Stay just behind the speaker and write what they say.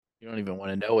You don't even want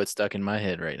to know what's stuck in my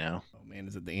head right now. Oh man,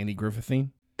 is it the Andy Griffith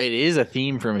theme? It is a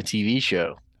theme from a TV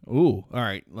show. Ooh, all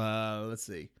right. Let's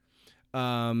see.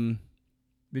 Did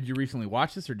you recently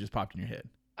watch this or just popped in your head?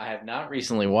 I have not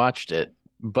recently watched it,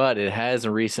 but it has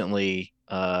recently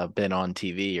been on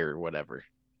TV or whatever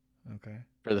Okay.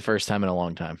 for the first time in a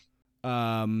long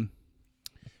time.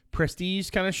 Prestige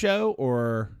kind of show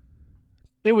or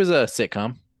It was a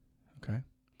sitcom. okay.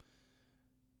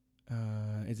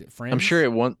 Is it Friends? I'm sure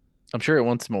it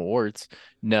won some awards.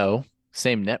 No,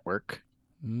 same network.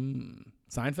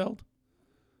 Seinfeld?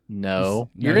 No, No,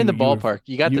 you're in the you would've- ballpark.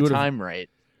 You got you the would've- time right.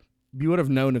 You would have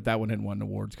known if that one had won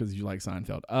awards because you like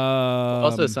Seinfeld.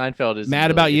 Also, Seinfeld is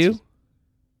Mad About You?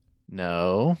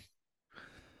 No.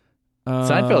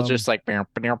 Seinfeld's just like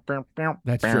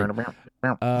that's true.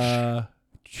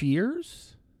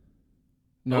 Cheers?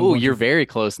 Oh, you're very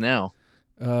close now.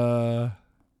 Let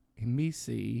me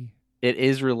see. It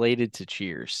is related to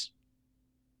Cheers.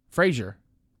 Frasier.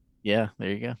 Yeah, there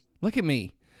you go. Look at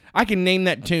me. I can name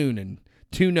that tune in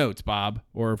 2 notes, Bob,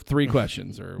 or 3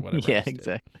 questions, or whatever. Yeah,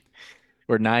 exactly.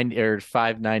 Or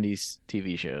 5 90s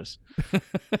TV shows.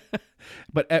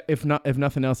 But if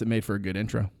nothing else, it made for a good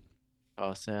intro.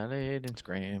 Oh, salad and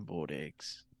scrambled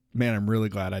eggs. Man, I'm really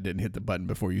glad I didn't hit the button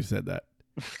before you said that.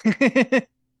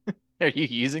 Are you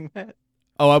using that?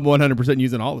 Oh, I'm 100%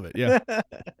 using all of it. Yeah.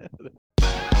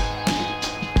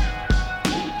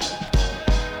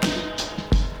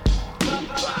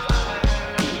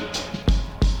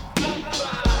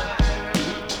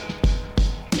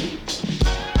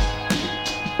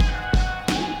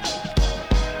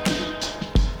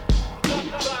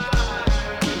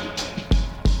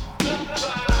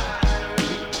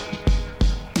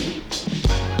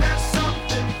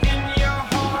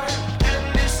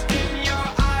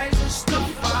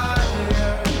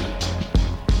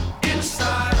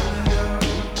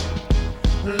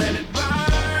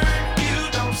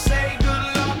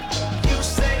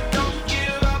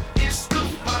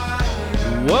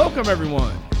 Welcome,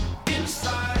 everyone,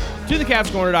 to the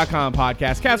CavsCorner.com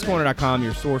podcast. CavsCorner.com,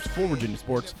 your source for Virginia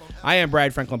sports. I am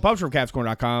Brad Franklin, publisher of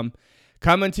CavsCorner.com,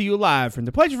 coming to you live from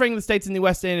the Pledge of Franklin States in the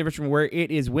West End of Richmond, where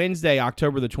it is Wednesday,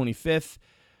 October the 25th.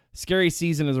 Scary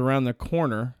season is around the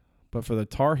corner, but for the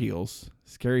Tar Heels,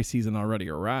 scary season already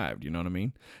arrived. You know what I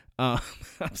mean? I'm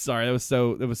sorry, it was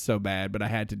so bad, but I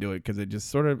had to do it because it just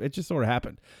sort of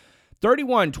happened.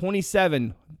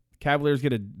 31-27. Cavaliers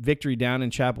get a victory down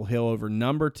in Chapel Hill over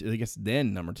number 10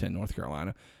 North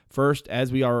Carolina. First,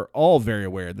 as we are all very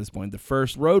aware at this point, the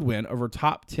first road win over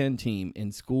top 10 team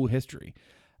in school history.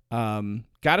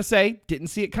 Gotta say, didn't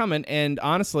see it coming. And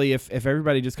honestly, if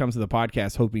everybody just comes to the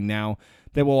podcast hoping now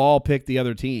that we'll all pick the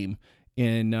other team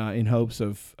in hopes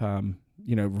of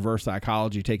reverse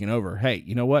psychology taking over. Hey,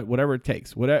 you know what? Whatever it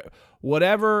takes,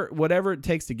 whatever it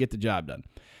takes to get the job done.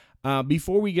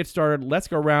 Before we get started, let's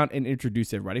go around and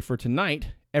introduce everybody. For tonight,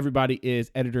 everybody is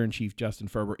Editor-in-Chief Justin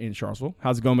Ferber in Charlottesville.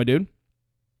 How's it going, my dude?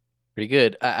 Pretty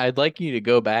good. I'd like you to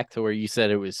go back to where you said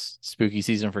it was spooky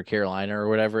season for Carolina or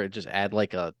whatever. Just add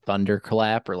like a thunder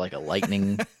clap or like a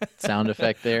lightning sound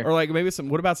effect there. Or like maybe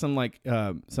what about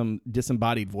some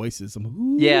disembodied voices?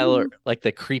 Yeah, or like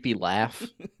the creepy laugh.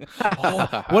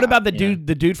 What about the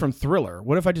dude from Thriller?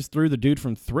 What if I just threw the dude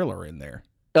from Thriller in there?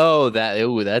 Oh,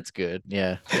 that's good.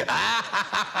 Yeah.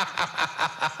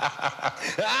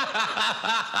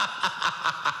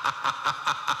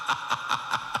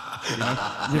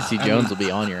 Quincy Jones will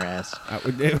be on your ass.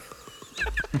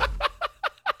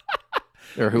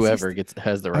 Or whoever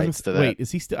has the rights to that. Wait,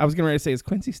 is he still? I was going to say, is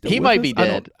Quincy still? He with might us? be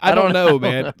dead. I don't know,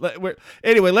 man.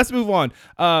 Anyway, let's move on.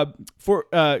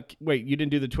 Wait, you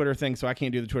didn't do the Twitter thing, so I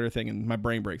can't do the Twitter thing, and my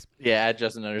brain breaks. Yeah, at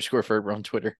Justin_Ferber on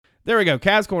Twitter. There we go.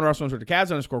 Cavs Corner, also on Twitter.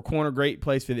 Cavs_Corner. Great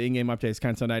place for the in-game updates,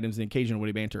 content items, and occasional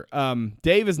witty banter.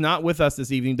 Dave is not with us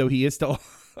this evening, though he is still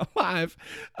alive.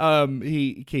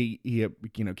 He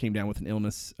came down with an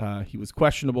illness. He was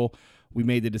questionable. We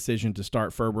made the decision to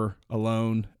start Ferber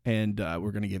alone, and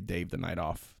we're going to give Dave the night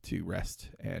off to rest,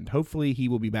 and hopefully he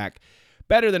will be back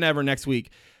better than ever next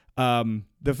week. The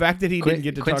fact that he didn't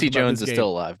get to Quincy talk about Jones this is game, still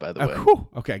alive, by the way.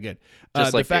 Okay, good.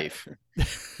 Just like Dave.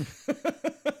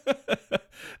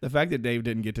 The fact that Dave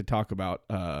didn't get to talk about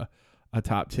a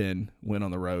top 10 win on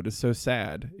the road is so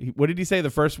sad. What did he say? The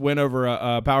first win over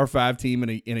a Power 5 team in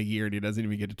a year, and he doesn't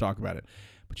even get to talk about it.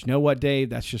 But you know what, Dave?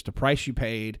 That's just a price you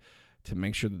paid to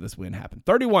make sure that this win happened.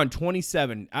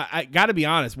 31-27. I got to be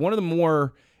honest, one of the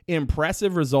more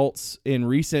impressive results in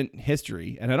recent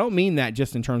history, and I don't mean that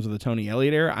just in terms of the Tony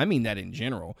Elliott era. I mean that in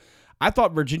general. I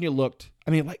thought Virginia looked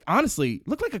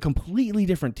like a completely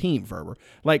different team, Ferber.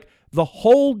 Like, the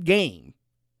whole game,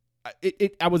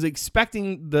 I was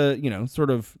expecting the, sort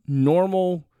of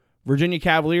normal Virginia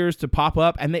Cavaliers to pop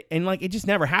up, and it just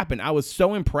never happened. I was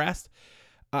so impressed.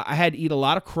 I had to eat a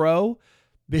lot of crow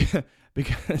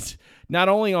because not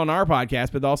only on our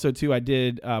podcast, but also too, I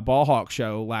did a Ball Hawk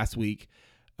show last week.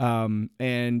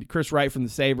 And Chris Wright from the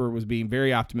Saber was being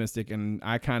very optimistic, and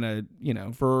I kind of,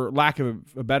 for lack of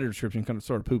a better description, kind of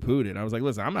sort of poo-pooed it. I was like,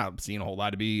 listen, I'm not seeing a whole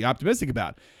lot to be optimistic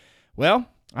about. Well,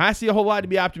 I see a whole lot to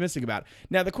be optimistic about.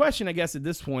 Now, the question, I guess, at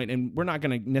this point, and we're not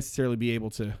going to necessarily be able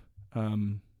to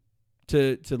land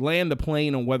the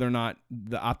plane on whether or not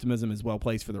the optimism is well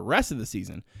placed for the rest of the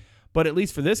season, but at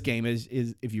least for this game, is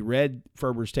if you read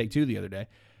Ferber's Take Two the other day,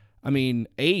 I mean,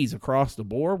 A's across the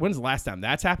board. When's the last time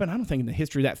that's happened? I don't think in the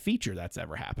history of that feature that's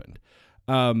ever happened.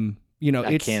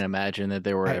 I can't imagine that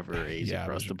there were ever A's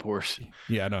across the board.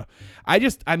 Yeah, no.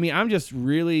 I'm just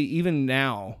really, even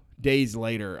now, days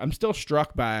later, I'm still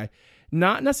struck by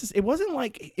not necessarily, it wasn't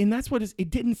like, and that's what it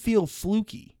didn't feel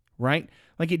fluky, right?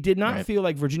 Like it did not feel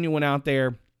like Virginia went out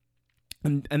there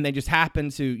and they just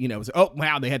happened to, it was, oh,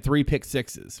 wow, they had 3 pick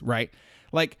sixes, right?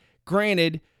 Like,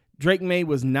 granted, Drake May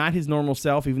was not his normal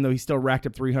self, even though he still racked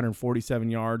up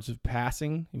 347 yards of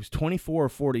passing. He was 24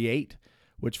 of 48,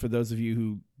 which for those of you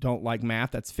who don't like math,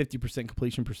 that's 50%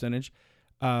 completion percentage.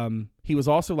 He was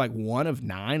also like 1 of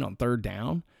 9 on third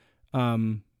down. So,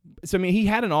 I mean, he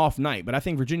had an off night, but I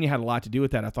think Virginia had a lot to do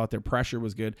with that. I thought their pressure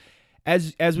was good.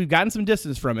 As we've gotten some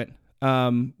distance from it,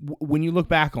 when you look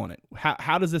back on it,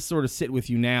 how does this sort of sit with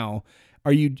you now?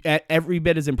 Are you every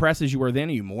bit as impressed as you were then?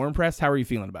 Are you more impressed? How are you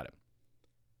feeling about it?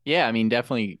 Yeah, I mean,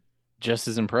 definitely just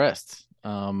as impressed.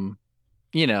 It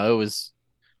was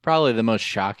probably the most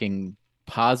shocking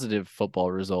positive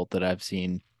football result that I've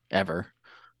seen ever,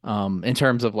 in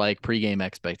terms of like pregame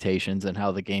expectations and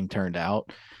how the game turned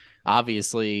out.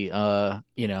 Obviously,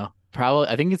 probably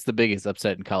I think it's the biggest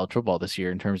upset in college football this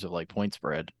year in terms of like point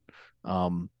spread.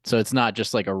 So it's not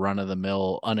just like a run of the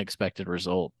mill unexpected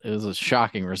result. It was a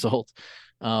shocking result.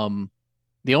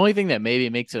 The only thing that maybe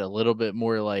makes it a little bit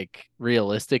more like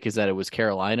realistic is that it was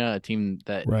Carolina, a team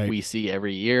that we see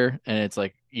every year. And it's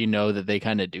like, that they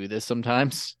kind of do this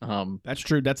sometimes. That's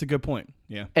true. That's a good point.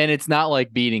 Yeah. And it's not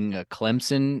like beating a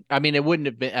Clemson. I mean, it wouldn't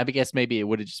have been, I guess maybe it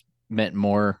would have just meant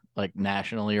more like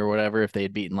nationally or whatever if they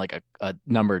had beaten like a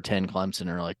number 10 Clemson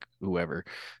or like whoever.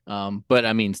 But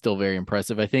I mean, still very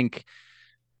impressive. I think,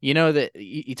 that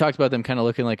you talked about them kind of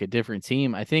looking like a different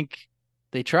team. I think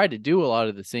they tried to do a lot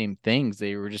of the same things.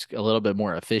 They were just a little bit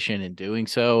more efficient in doing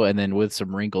so. And then with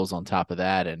some wrinkles on top of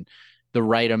that and the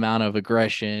right amount of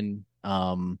aggression.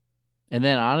 And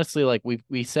then honestly, like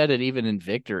we said it even in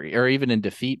victory or even in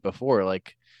defeat before,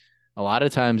 like a lot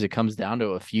of times it comes down to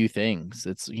a few things.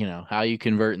 It's, how you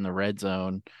convert in the red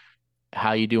zone,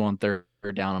 how you do on third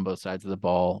down on both sides of the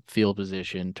ball, field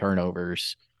position,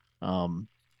 turnovers.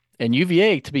 And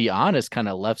UVA, to be honest, kind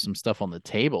of left some stuff on the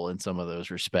table in some of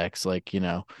those respects. Like,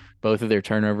 both of their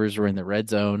turnovers were in the red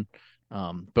zone.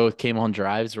 Both came on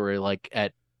drives where like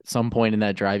at some point in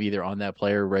that drive, either on that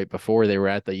play or right before, they were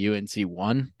at the UNC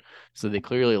 1. So they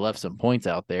clearly left some points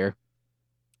out there.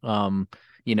 They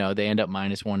end up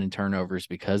 -1 in turnovers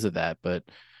because of that. But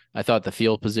I thought the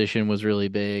field position was really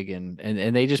big and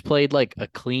they just played like a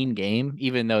clean game,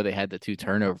 even though they had the 2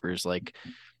 turnovers. Like,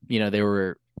 they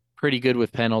were pretty good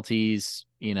with penalties.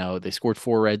 They scored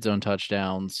 4 red zone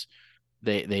touchdowns.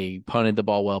 They punted the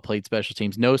ball well, played special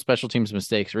teams, no special teams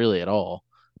mistakes really at all.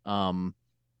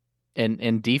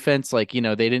 And defense, like, they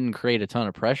didn't create a ton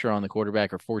of pressure on the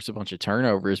quarterback or force a bunch of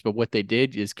turnovers, but what they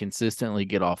did is consistently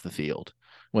get off the field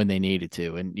when they needed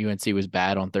to. And UNC was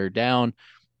bad on third down.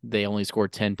 They only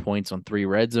scored 10 points on 3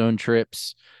 red zone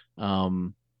trips.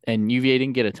 And UVA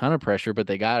didn't get a ton of pressure, but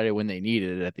they got it when they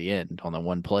needed it at the end on the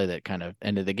one play that kind of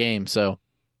ended the game. So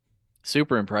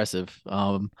super impressive.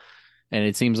 And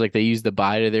it seems like they used the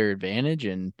bye to their advantage.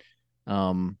 And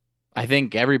I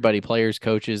think everybody, players,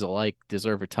 coaches alike,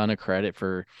 deserve a ton of credit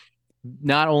for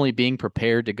not only being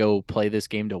prepared to go play this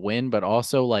game to win, but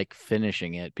also like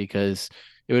finishing it, because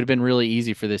it would have been really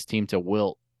easy for this team to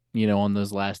wilt, on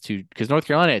those last 2, because North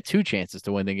Carolina had 2 chances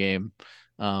to win the game.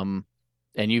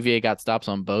 And UVA got stops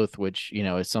on both, which,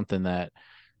 is something that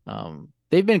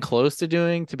they've been close to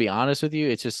doing, to be honest with you.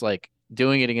 It's just like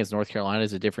doing it against North Carolina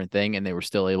is a different thing, and they were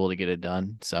still able to get it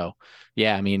done. So,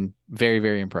 yeah, I mean, very,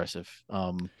 very impressive.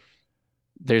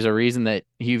 There's a reason that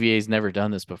UVA's never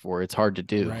done this before. It's hard to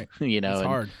do, right. It's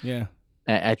hard. Yeah.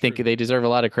 I think they deserve a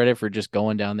lot of credit for just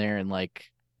going down there and like,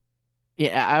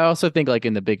 yeah, I also think like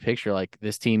in the big picture, like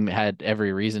this team had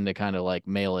every reason to kind of like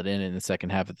mail it in the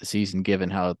second half of the season, given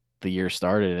how the year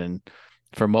started. And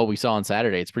from what we saw on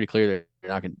Saturday, it's pretty clear that they're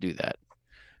not going to do that.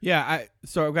 Yeah,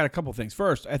 so I've got a couple things.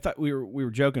 First, I thought we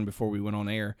were joking before we went on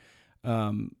air,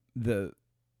 that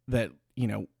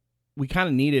we kind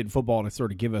of needed football to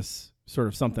sort of give us sort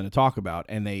of something to talk about,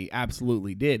 and they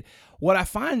absolutely did. What I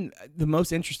find the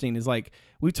most interesting is, like,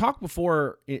 we talked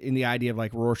before in the idea of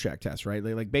like Rorschach tests, right?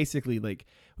 Like basically, like,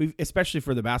 we've, especially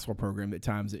for the basketball program, at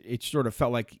times it sort of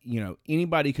felt like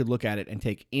anybody could look at it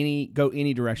and go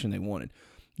any direction they wanted.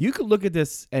 You could look at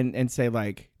this and say,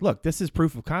 like, look, this is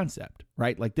proof of concept,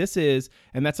 right? Like, this is,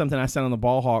 and that's something I said on the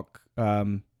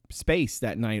Ballhawk space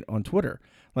that night on Twitter.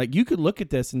 Like, you could look at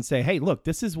this and say, hey, look,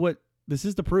 this is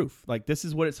the proof. Like, this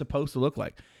is what it's supposed to look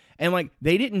like. And, like,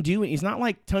 they didn't do it. It's not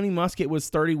like Tony Muskett was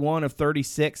 31 of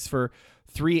 36 for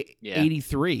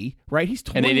 383, right? He's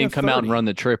 20 and they didn't of come 30. out and run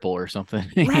the triple or something.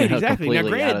 Right, exactly. Now,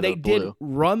 granted, they did blue.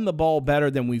 run the ball better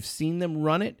than we've seen them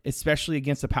run it, especially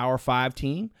against a Power 5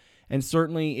 team. And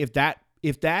certainly, if that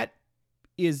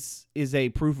is a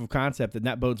proof of concept, then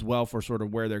that bodes well for sort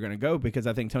of where they're going to go, because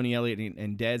I think Tony Elliott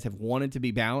and Dez have wanted to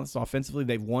be balanced offensively.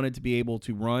 They've wanted to be able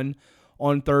to run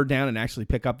on third down and actually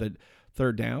pick up the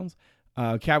third downs.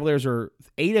 Cavaliers are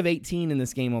 8 of 18 in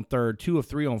this game on third, 2 of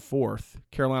 3 on fourth.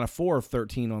 Carolina 4 of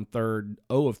 13 on third,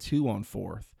 0 of 2 on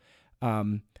fourth.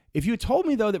 If you had told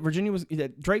me, though,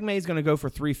 that Drake May is going to go for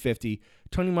 350,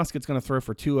 Tony Muskett's going to throw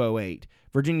for 208,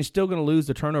 Virginia's still going to lose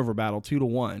the turnover battle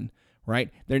 2-1,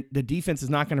 right? The defense is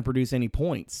not going to produce any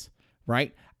points,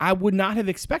 right? I would not have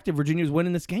expected Virginia was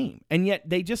winning this game, and yet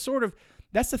they just sort of.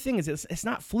 That's the thing, is it's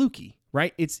not fluky,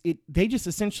 right? They just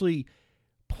essentially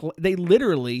they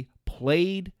literally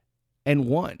played and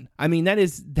won. I mean, that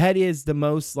is the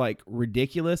most, like,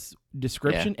 ridiculous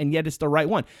description, and yet it's the right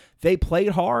one. They played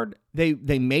hard. They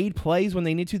made plays when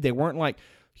they needed to. They weren't like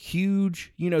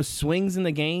huge, swings in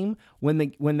the game when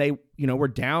they were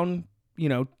down,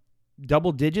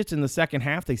 double digits in the second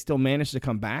half. They still managed to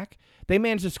come back. They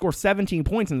managed to score 17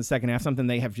 points in the second half, something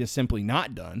they have just simply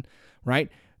not done, right?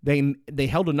 They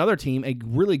held another team, a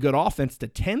really good offense, to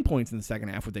 10 points in the second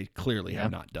half, which they clearly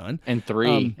have not done. And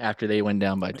 3 after they went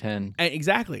down by 10.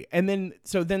 Exactly. And then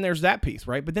there's that piece,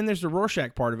 right? But then there's the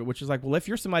Rorschach part of it, which is like, well, if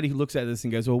you're somebody who looks at this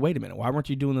and goes, well, wait a minute, why weren't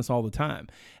you doing this all the time?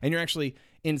 And you're actually,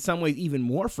 in some ways, even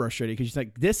more frustrated, because you're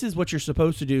like, this is what you're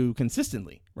supposed to do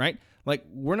consistently, right? Like,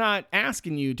 we're not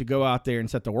asking you to go out there and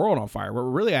set the world on fire. What we're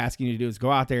really asking you to do is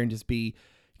go out there and just be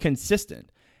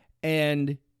consistent.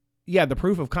 And yeah, the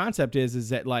proof of concept is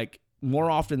that, like, more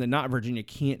often than not, Virginia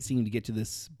can't seem to get to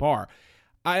this bar.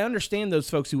 I understand those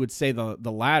folks who would say the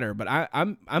latter, but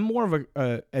I'm more of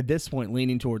a at this point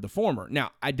leaning toward the former.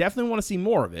 Now, I definitely want to see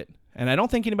more of it, and I don't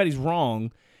think anybody's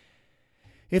wrong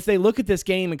if they look at this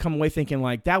game and come away thinking,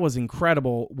 like, that was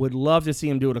incredible. Would love to see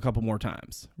him do it a couple more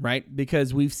times, right?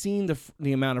 Because we've seen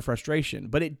the amount of frustration,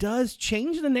 but it does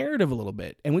change the narrative a little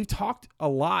bit, and we've talked a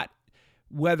lot,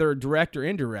 whether direct or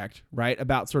indirect, right,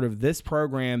 about sort of this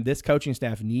program, this coaching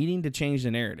staff needing to change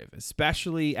the narrative,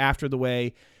 especially after the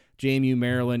way JMU,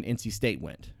 Maryland, NC State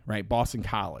went, right, Boston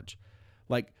College.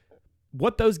 Like,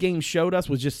 what those games showed us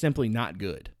was just simply not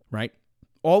good, right?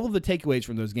 All of the takeaways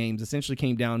from those games essentially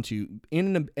came down to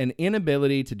an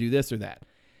inability to do this or that.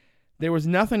 There was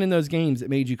nothing in those games that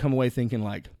made you come away thinking,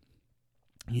 like,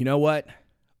 you know what,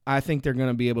 I think they're going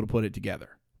to be able to put it together,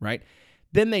 right?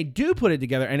 Then they do put it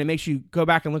together, and it makes you go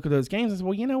back and look at those games and say,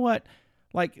 well, you know what?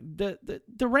 Like, the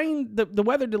rain, the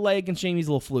weather delay against Jamie's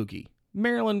a little fluky.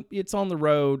 Maryland, it's on the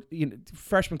road.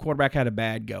 Freshman quarterback had a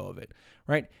bad go of it,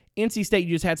 right? NC State,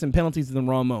 you just had some penalties in the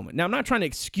wrong moment. Now, I'm not trying to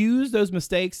excuse those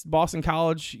mistakes. Boston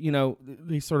College,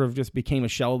 they sort of just became a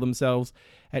shell of themselves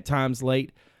at times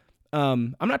late.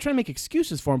 I'm not trying to make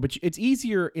excuses for them, but it's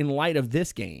easier in light of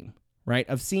this game, right,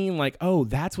 of seeing, like, oh,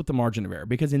 that's what the margin of error.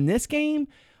 Because in this game,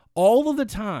 all of the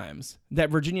times that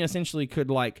Virginia essentially could,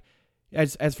 like,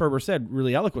 as Ferber said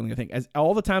really eloquently, I think, as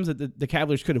all the times that the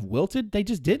Cavaliers could have wilted, they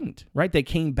just didn't, right? They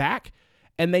came back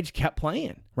and they just kept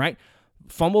playing, right?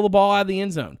 Fumble the ball out of the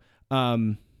end zone,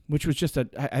 which was just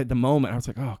at the moment, I was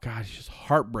like, oh, God, it's just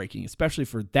heartbreaking, especially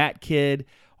for that kid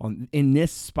in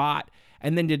this spot.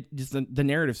 And then the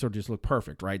narrative sort of just looked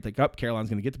perfect, right? Like, Carolina's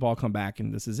going to get the ball, come back,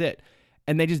 and this is it.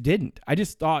 And they just didn't. I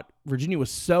just thought Virginia was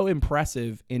so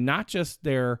impressive in not just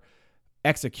their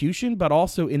execution, but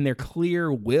also in their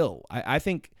clear will. I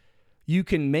think you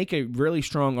can make a really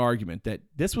strong argument that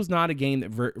this was not a game that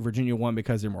Virginia won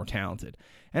because they're more talented.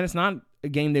 And it's not a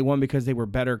game they won because they were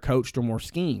better coached or more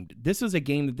schemed. This is a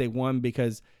game that they won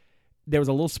because there was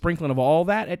a little sprinkling of all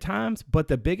that at times, but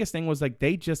the biggest thing was, like,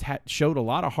 they just showed a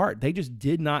lot of heart. They just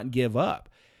did not give up.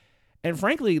 And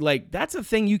frankly, like, that's a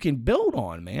thing you can build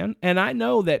on, man. And I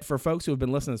know that for folks who have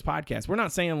been listening to this podcast, we're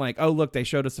not saying, like, oh, look, they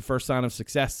showed us the first sign of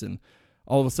success and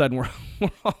all of a sudden we're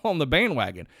on the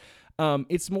bandwagon.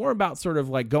 It's more about sort of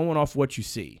like going off what you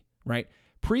see, right?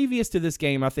 Previous to this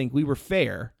game, I think we were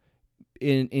fair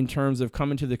in terms of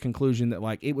coming to the conclusion that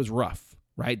like it was rough,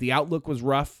 right? The outlook was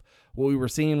rough. What we were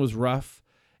seeing was rough.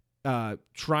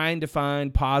 Trying to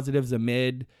find positives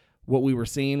amid what we were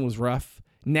seeing was rough.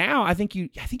 Now I think you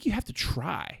have to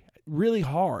try really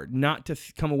hard not to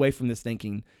come away from this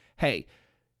thinking, hey,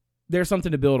 there's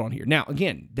something to build on here. Now,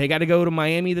 again, they got to go to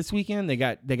Miami this weekend. They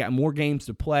got more games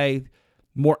to play,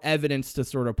 more evidence to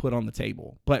sort of put on the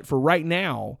table. But for right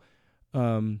now,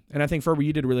 and I think Ferber,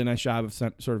 you did a really nice job of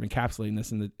sort of encapsulating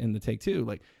this in the take two.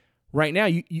 Like right now,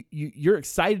 you're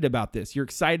excited about this. You're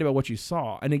excited about what you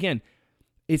saw. And again,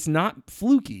 it's not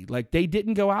fluky. Like they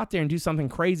didn't go out there and do something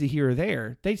crazy here or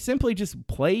there. They simply just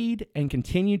played and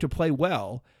continued to play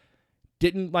well.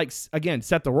 Didn't like, again,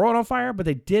 set the world on fire, but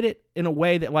they did it in a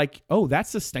way that like, oh, that's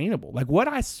sustainable. Like what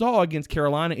I saw against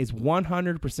Carolina is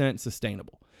 100%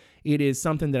 sustainable. It is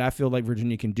something that I feel like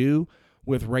Virginia can do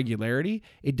with regularity.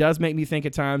 It does make me think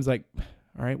at times like,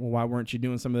 all right, well, why weren't you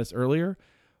doing some of this earlier?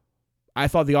 I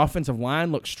thought the offensive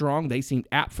line looked strong. They seemed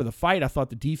apt for the fight. I thought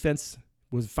the defense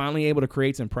was finally able to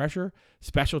create some pressure.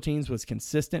 Special teams was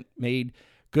consistent, made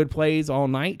good plays all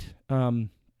night.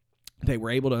 They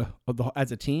were able to,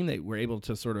 as a team, they were able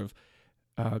to sort of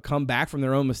come back from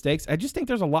their own mistakes. I just think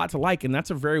there's a lot to like, and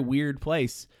that's a very weird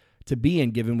place to be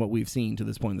in given what we've seen to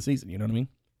this point in the season. You know what I mean?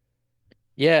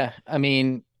 Yeah. I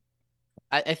mean,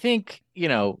 I think,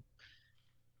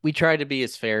 we tried to be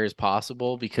as fair as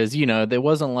possible because, there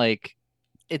wasn't like,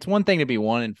 it's one thing to be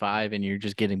 1-5 and you're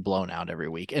just getting blown out every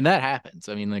week. And that happens.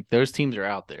 I mean, like those teams are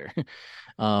out there.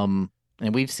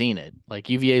 And we've seen it.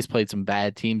 Like UVA's played some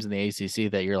bad teams in the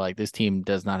ACC that you're like, this team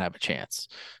does not have a chance.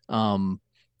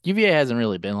 UVA hasn't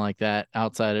really been like that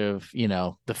outside of,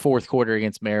 the fourth quarter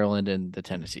against Maryland and the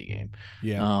Tennessee game.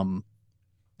 Yeah.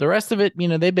 The rest of it,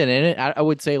 they've been in it. I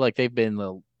would say like they've been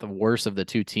the worst of the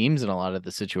two teams in a lot of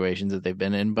the situations that they've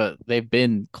been in, but they've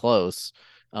been close.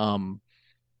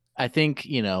 I think,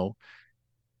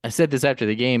 I said this after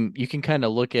the game, you can kind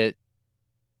of look at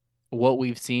what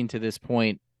we've seen to this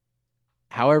point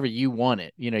however you want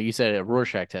it. You said a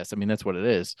Rorschach test. I mean, that's what it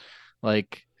is.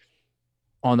 Like,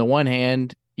 on the one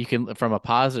hand, you can, from a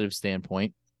positive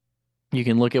standpoint, you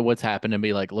can look at what's happened and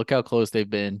be like, look how close they've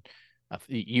been.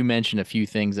 You mentioned a few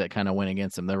things that kind of went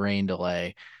against them. The rain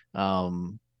delay. At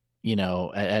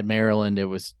Maryland, it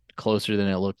was closer than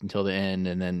it looked until the end.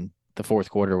 And then the fourth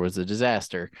quarter was a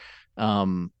disaster.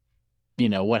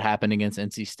 What happened against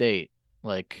NC State?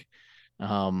 Like,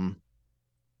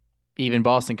 even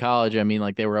Boston College, I mean,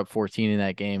 like they were up 14 in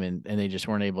that game and they just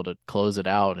weren't able to close it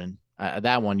out. And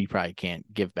that one you probably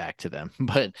can't give back to them.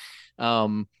 But,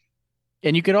 and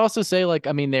you could also say like,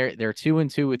 I mean, they're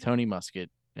 2-2 with Tony Muskett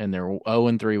and they're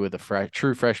 0-3 with a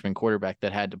true freshman quarterback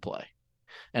that had to play.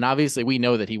 And obviously we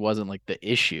know that he wasn't like the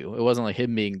issue. It wasn't like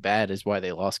him being bad is why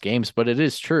they lost games, but it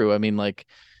is true. I mean, like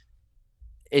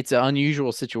it's an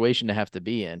unusual situation to have to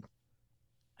be in.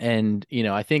 And,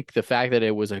 I think the fact that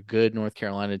it was a good North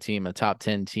Carolina team, a top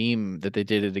 10 team that they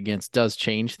did it against does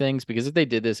change things, because if they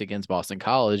did this against Boston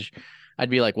College,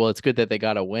 I'd be like, well, it's good that they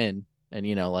got a win and,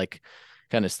 like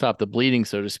kind of stop the bleeding,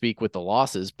 so to speak, with the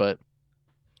losses. But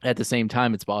at the same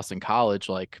time, it's Boston College.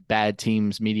 Like bad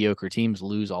teams, mediocre teams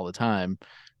lose all the time.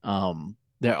 I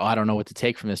don't know what to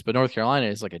take from this, but North Carolina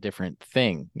is like a different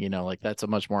thing, like that's a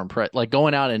much more like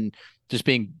going out and just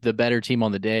being the better team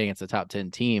on the day against a top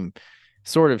 10 team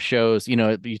sort of shows, you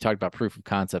talked about proof of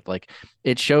concept, like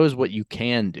it shows what you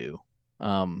can do.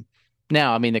 Now,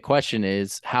 I mean, the question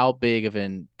is how big of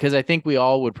because I think we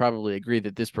all would probably agree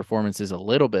that this performance is a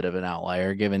little bit of an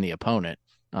outlier given the opponent.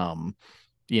 North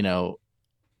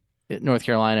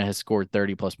Carolina has scored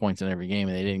 30 plus points in every game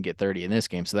and they didn't get 30 in this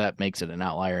game. So that makes it an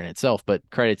outlier in itself, but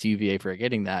credit to UVA for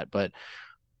getting that. But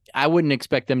I wouldn't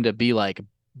expect them to be like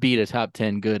beat a top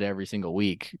 10 good every single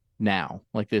week now,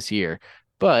 like this year.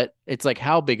 But it's like,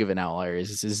 how big of an outlier is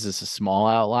this? Is this a small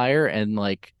outlier? And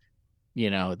like,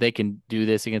 they can do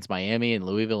this against Miami and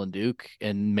Louisville and Duke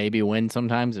and maybe win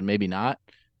sometimes and maybe not.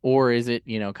 Or is it,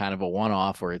 kind of a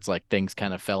one-off where it's like things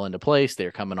kind of fell into place.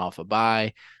 They're coming off a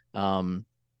bye. And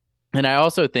I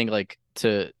also think like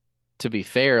to be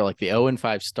fair, like the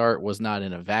 0-5 start was not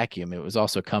in a vacuum. It was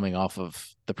also coming off of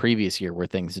the previous year where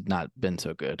things had not been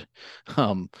so good.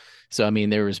 So, I mean,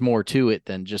 there was more to it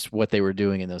than just what they were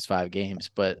doing in those 5 games.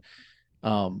 But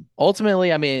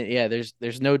ultimately, I mean, yeah,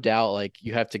 there's no doubt, like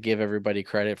you have to give everybody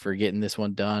credit for getting this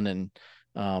one done. And,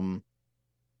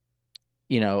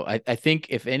 I think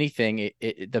if anything,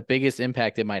 the biggest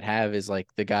impact it might have is like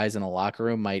the guys in the locker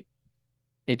room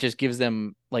it just gives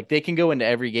them like they can go into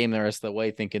every game the rest of the way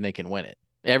thinking they can win it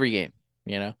every game,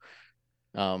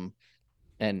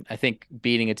 And I think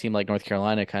beating a team like North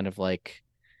Carolina kind of like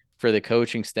for the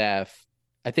coaching staff,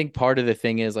 I think part of the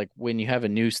thing is like when you have a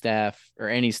new staff or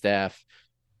any staff,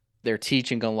 they're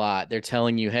teaching a lot. They're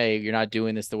telling you, hey, you're not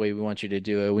doing this the way we want you to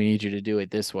do it. We need you to do it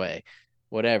this way,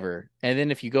 whatever. And then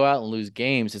if you go out and lose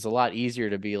games, it's a lot easier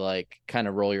to be like kind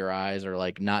of roll your eyes or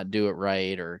like not do it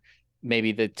right, or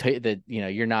maybe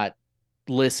you're not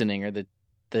listening, or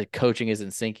the coaching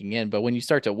isn't sinking in. But when you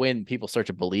start to win, people start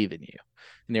to believe in you,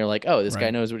 and they're like, oh, this guy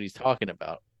knows what he's talking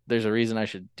about. There's a reason I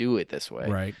should do it this way.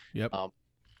 Right. Yep.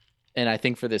 And I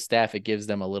think for the staff, it gives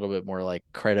them a little bit more like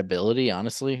credibility,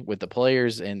 honestly, with the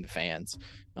players and the fans.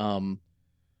 And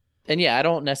yeah, I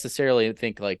don't necessarily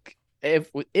think like if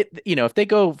they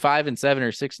go 5-7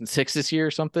 or 6-6 this year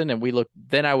or something, and we look,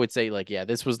 then I would say like, yeah,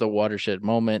 this was the watershed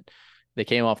moment. They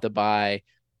came off the bye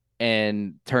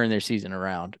and turn their season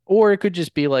around. Or it could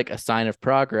just be like a sign of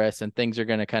progress and things are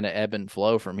going to kind of ebb and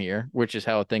flow from here, which is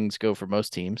how things go for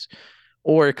most teams.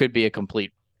 Or it could be a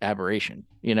complete aberration,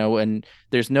 and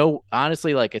there's no,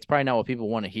 honestly, like it's probably not what people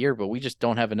want to hear, but we just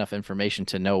don't have enough information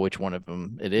to know which one of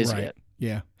them it is yet.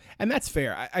 Yeah. And that's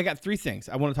fair. I got three things.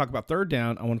 I want to talk about third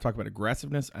down. I want to talk about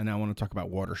aggressiveness, and I want to talk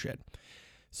about watershed.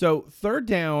 So third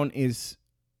down is,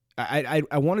 I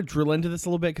want to drill into this a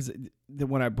little bit because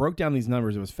when I broke down these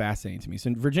numbers, it was fascinating to me.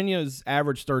 So Virginia's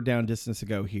average third down distance to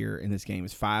go here in this game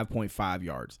is 5.5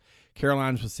 yards.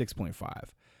 Carolina's was 6.5.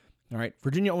 All right.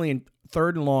 Virginia only in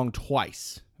third and long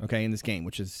twice, okay, in this game,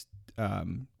 which is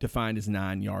defined as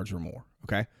 9 yards or more,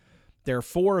 okay? They're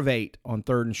 4 of 8 on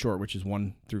third and short, which is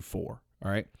 1 through 4,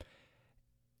 all right?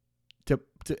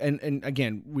 And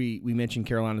again, we mentioned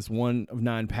Carolina's 1 of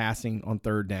 9 passing on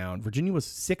third down. Virginia was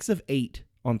 6 of 8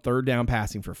 on third down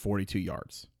passing for 42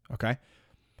 yards, okay?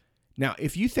 Now,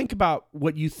 if you think about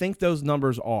what you think those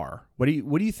numbers are, what do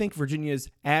you think Virginia's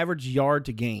average yard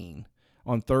to gain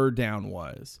on third down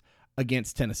was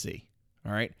against Tennessee?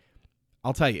 All right.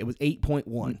 I'll tell you, it was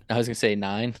 8.1. I was going to say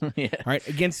 9. Yeah. All right.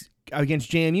 Against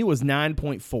JMU was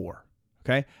 9.4.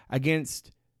 Okay.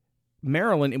 Against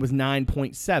Maryland, it was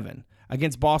 9.7.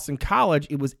 Against Boston College,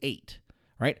 it was 8.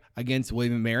 Right. Against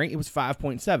William & Mary, it was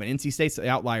 5.7. NC State's the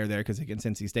outlier there because against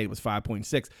NC State, it was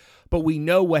 5.6. But we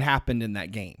know what happened in that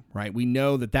game, right? We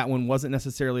know that one wasn't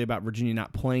necessarily about Virginia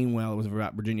not playing well. It was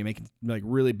about Virginia making like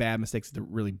really bad mistakes at the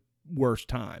really worst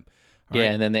time. Yeah,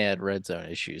 right? And then they had red zone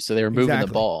issues. So they were moving the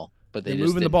ball, but they're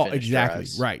moving the ball. Exactly.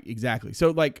 Right. Exactly.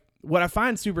 So like what I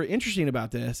find super interesting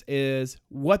about this is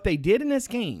what they did in this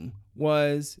game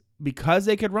was because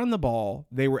they could run the ball,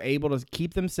 they were able to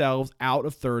keep themselves out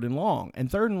of third and long.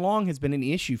 And third and long has been an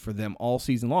issue for them all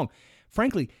season long.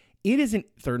 Frankly,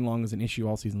 third and long is an issue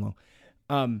all season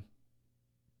long.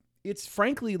 It's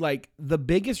frankly like the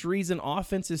biggest reason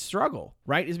offenses struggle,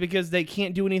 right? Is because they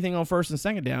can't do anything on first and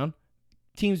second down.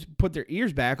 Teams put their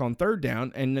ears back on third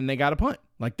down, and then they got to punt.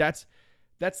 Like that's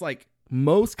like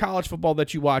most college football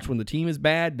that you watch when the team is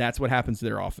bad, that's what happens to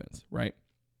their offense, right?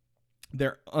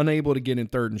 They're unable to get in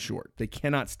third and short. They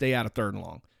cannot stay out of third and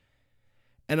long.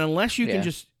 And unless you can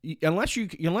unless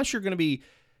you're going to be,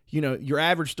 your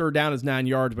average third down is 9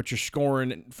 yards, but you're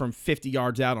scoring from 50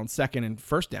 yards out on second and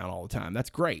first down all the time. That's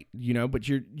great, but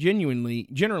you're generally,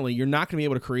 you're not going to be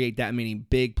able to create that many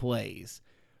big plays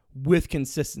with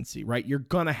consistency, right? You're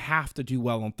going to have to do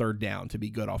well on third down to be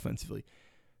good offensively.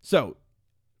 So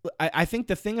I think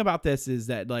the thing about this is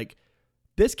that, like,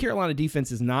 this Carolina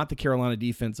defense is not the Carolina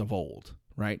defense of old,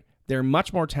 right? They're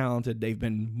much more talented. They've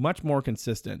been much more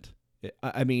consistent.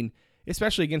 I mean,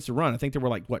 especially against the run. I think they were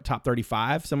like, top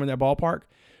 35, somewhere in that ballpark,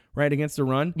 right, against the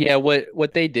run? Yeah,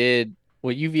 what they did,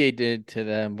 what UVA did to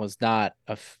them was not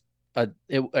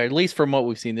at least from what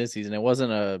we've seen this season, it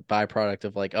wasn't a byproduct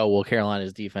of like, oh, well,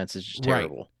 Carolina's defense is just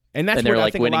terrible. Right. And that's they're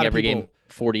like winning every game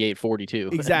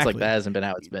 48-42. Exactly. It's like that hasn't been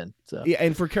how it's been. So yeah,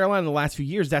 and for Carolina in the last few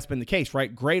years, that's been the case,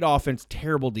 right? Great offense,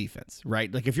 terrible defense, right?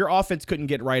 Like if your offense couldn't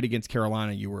get right against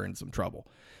Carolina, you were in some trouble.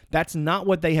 That's not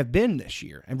what they have been this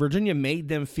year. And Virginia made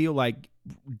them feel like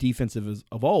defensive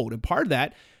of old. And part of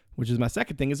that, which is my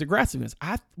second thing, is aggressiveness.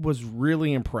 I was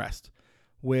really impressed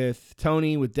with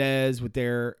Tony, with Dez, with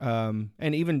their and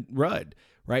even Rudd,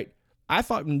 right? I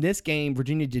thought in this game,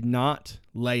 Virginia did not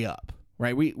lay up,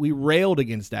 right? We railed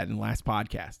against that in the last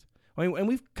podcast. And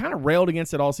we've kind of railed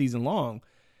against it all season long.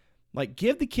 Like,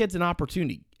 give the kids an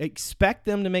opportunity. Expect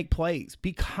them to make plays.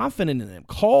 Be confident in them.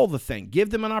 Call the thing. Give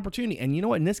them an opportunity. And you know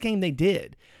what? In this game, they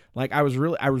did. Like, I was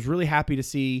really happy to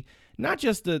see not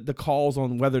just the calls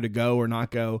on whether to go or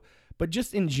not go, but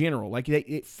just in general. Like,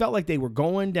 it felt like they were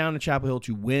going down to Chapel Hill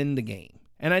to win the game.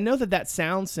 And I know that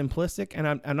sounds simplistic, and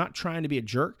I'm not trying to be a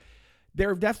jerk. there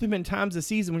have definitely been times this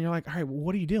season when you're like, all right, well,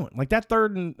 what are you doing? Like that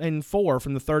 3rd and 4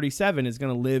 from the 37 is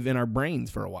going to live in our brains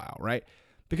for a while, right?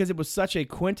 Because it was such a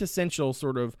quintessential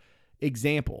sort of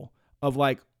example of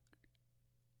like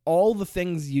all the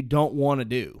things you don't want to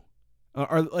do.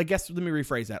 Or I guess, let me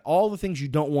rephrase that. All the things you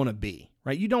don't want to be,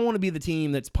 right? You don't want to be the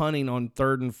team that's punting on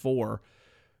 3rd and 4.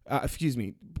 That's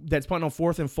punting on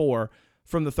 4th and 4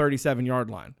 from the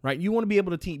 37-yard line, right? You want to be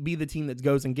able to be the team that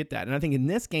goes and get that. And I think in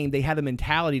this game, they had the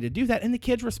mentality to do that, and the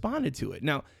kids responded to it.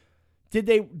 Now, did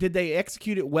they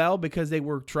execute it well because they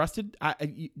were trusted?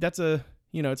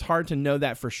 It's hard to know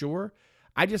that for sure.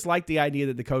 I just like the idea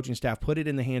that the coaching staff put it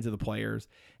in the hands of the players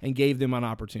and gave them an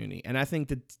opportunity. And I think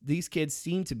that these kids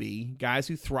seem to be guys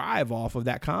who thrive off of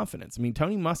that confidence. I mean,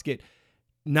 Tony Muskett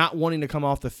not wanting to come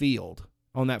off the field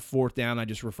on that 4th down I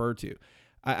just referred to.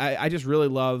 I just really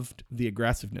loved the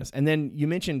aggressiveness. And then you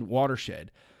mentioned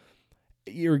Watershed.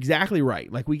 You're exactly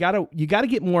right. Like you gotta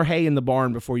get more hay in the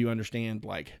barn before you understand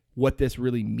like what this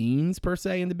really means per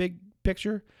se in the big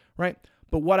picture, right?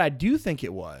 But what I do think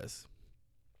it was,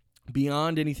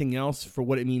 beyond anything else for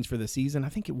what it means for the season, I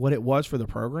think what it was for the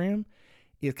program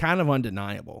is kind of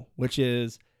undeniable, which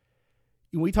is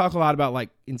we talk a lot about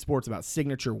like in sports about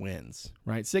signature wins,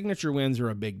 right? Signature wins are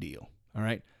a big deal, all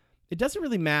right? It doesn't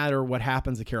really matter what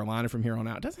happens at Carolina from here on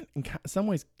out. It doesn't in some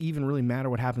ways even really matter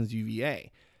what happens to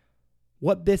UVA.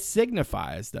 What this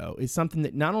signifies, though, is something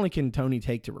that not only can Tony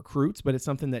take to recruits, but it's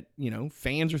something that,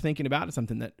 fans are thinking about. It's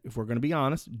something that, if we're going to be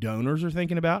honest, donors are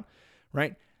thinking about,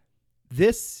 right?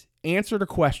 This answered a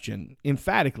question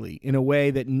emphatically in a way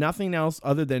that nothing else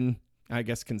other than, I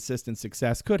guess, consistent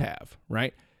success could have,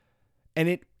 right?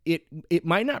 And it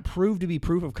might not prove to be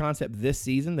proof of concept this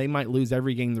season. They might lose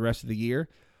every game the rest of the year.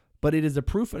 But it is a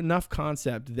proof enough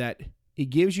concept that it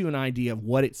gives you an idea of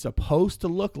what it's supposed to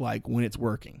look like when it's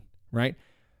working, right?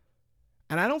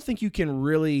 And I don't think you can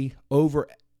really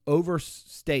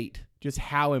overstate just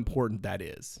how important that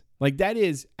is. Like that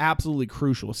is absolutely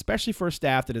crucial, especially for a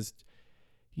staff that is,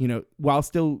 while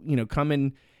still,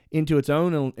 coming into its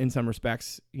own in some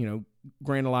respects,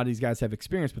 granted a lot of these guys have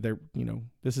experience, but they're,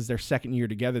 this is their 2nd year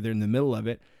together. They're in the middle of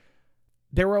it.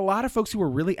 There were a lot of folks who were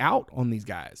really out on these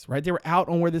guys, right? They were out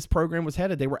on where this program was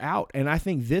headed. They were out. And I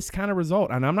think this kind of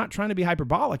result, and I'm not trying to be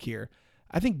hyperbolic here,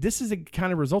 I think this is a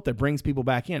kind of result that brings people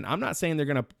back in. I'm not saying they're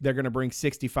going to bring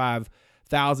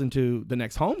 65,000 to the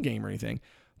next home game or anything,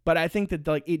 but I think that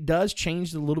like it does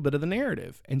change a little bit of the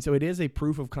narrative. And so it is a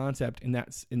proof of concept in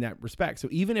that respect. So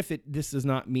even if this does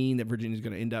not mean that Virginia's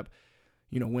going to end up,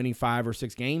 winning 5 or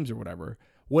 6 games or whatever,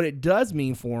 what it does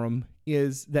mean for them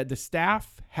is that the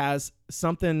staff has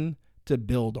something to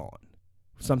build on,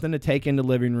 something to take into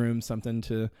living rooms, something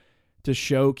to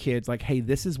show kids like, hey,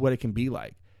 this is what it can be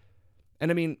like.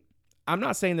 And I mean, I'm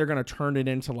not saying they're going to turn it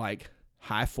into like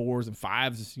high 4s and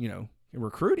 5s, in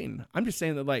recruiting. I'm just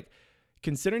saying that like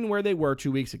considering where they were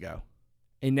 2 weeks ago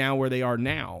and now where they are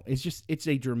now, it's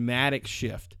a dramatic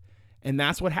shift. And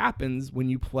that's what happens when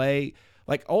you play.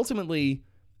 Like ultimately,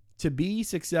 to be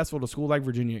successful at a school like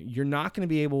Virginia, you're not going to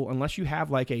be able, unless you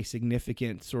have like a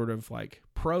significant sort of like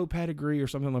pro pedigree or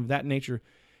something of that nature,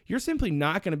 you're simply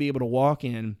not going to be able to walk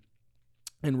in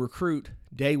and recruit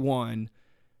day one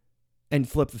and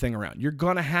flip the thing around. You're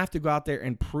going to have to go out there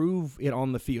and prove it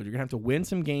on the field. You're going to have to win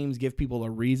some games, give people a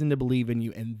reason to believe in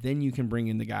you, and then you can bring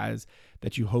in the guys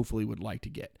that you hopefully would like to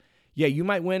get. Yeah, you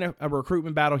might win a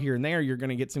recruitment battle here and there. You're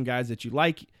going to get some guys that you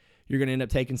like. You're going to end up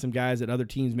taking some guys that other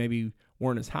teams maybe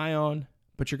weren't as high on,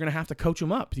 but you're going to have to coach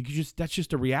them up. That's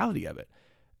just a reality of it.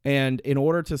 And in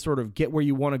order to sort of get where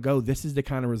you want to go, this is the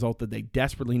kind of result that they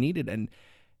desperately needed. And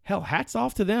hell, hats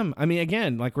off to them. I mean,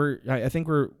 again, like I think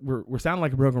we're sounding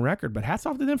like a broken record, but hats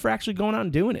off to them for actually going out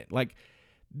and doing it. Like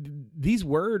these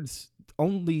words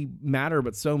only matter,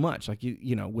 but so much. Like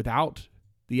without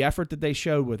the effort that they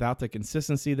showed, without the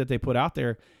consistency that they put out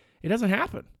there, it doesn't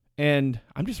happen. And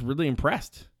I'm just really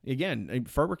impressed. Again,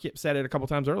 Ferber said it a couple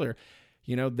times earlier.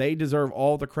 They deserve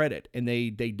all the credit, and they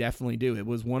definitely do. It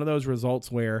was one of those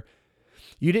results where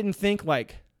you didn't think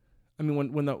like, I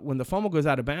mean, when the fumble goes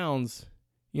out of bounds,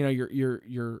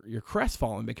 you're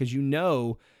crestfallen because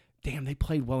damn, they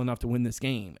played well enough to win this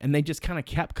game, and they just kind of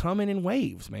kept coming in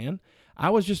waves, man.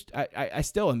 I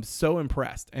still am so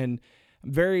impressed, and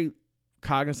I'm very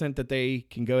cognizant that they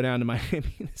can go down to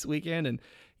Miami this weekend, and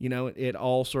it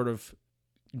all sort of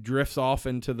drifts off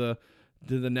into the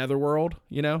netherworld,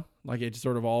 like it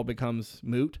sort of all becomes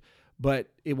moot, but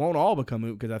it won't all become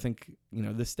moot because I think,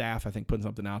 this staff, putting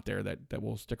something out there that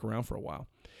will stick around for a while.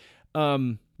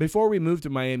 Before we move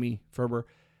to Miami, Ferber,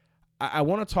 I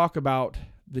want to talk about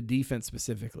the defense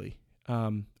specifically.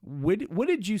 What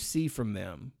did you see from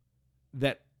them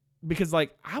that because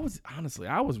like I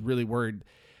was really worried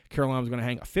Carolina was going to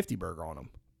hang a 50 burger on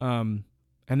them.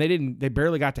 And they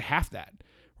barely got to half that,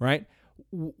 right?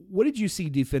 What did you see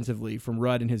defensively from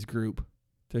Rudd and his group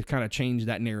to kind of change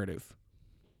that narrative?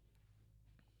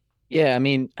 Yeah, I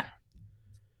mean,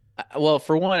 well,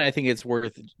 for one, I think it's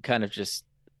worth kind of just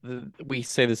we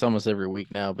say this almost every week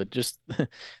now, but just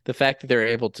the fact that they're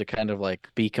able to kind of like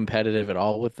be competitive at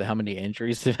all with how many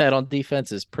injuries they've had on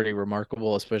defense is pretty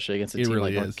remarkable, especially against a team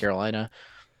really like North Carolina.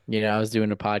 I was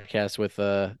doing a podcast with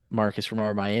Marcus from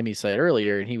our Miami site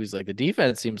earlier, and he was like, the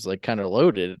defense seems like kind of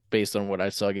loaded based on what I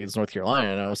saw against North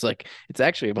Carolina. And I was like, it's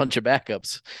actually a bunch of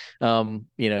backups,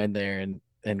 in there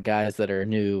and guys that are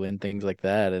new and things like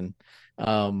that. And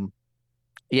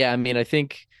yeah, I mean, I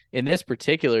think in this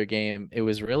particular game, it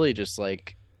was really just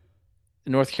like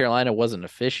North Carolina wasn't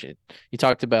efficient. You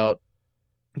talked about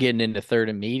getting into third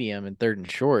and medium and third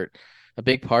and short. A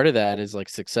big part of that is like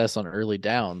success on early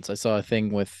downs. I saw a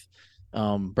thing with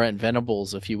Brent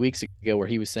Venables a few weeks ago where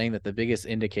he was saying that the biggest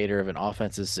indicator of an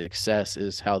offense's success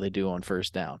is how they do on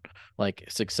first down, like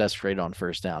success rate on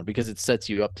first down, because it sets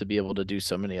you up to be able to do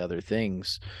so many other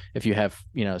things if you have,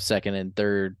 second and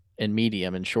third and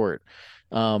medium and short.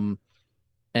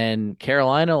 And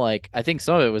Carolina, like, I think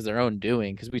some of it was their own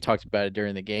doing because we talked about it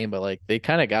during the game, but like they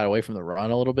kind of got away from the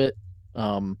run a little bit.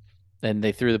 And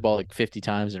they threw the ball like 50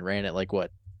 times and ran it like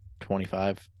what,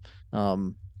 25,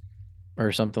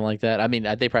 or something like that. I mean,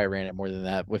 they probably ran it more than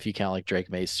that if you count like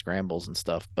Drake May's scrambles and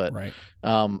stuff. But right.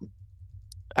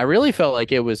 I really felt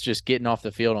like it was just getting off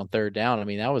the field on third down. I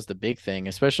mean, that was the big thing,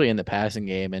 especially in the passing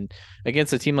game. And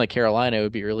against a team like Carolina, it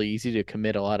would be really easy to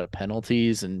commit a lot of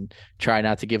penalties and try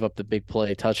not to give up the big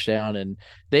play touchdown. And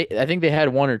I think they had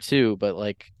one or two, but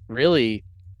like really,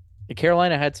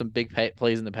 Carolina had some big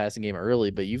plays in the passing game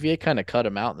early, but UVA kind of cut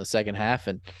them out in the second half.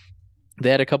 And they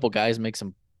had a couple guys make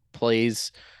some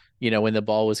plays, when the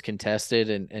ball was contested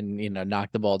and knock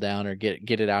the ball down or get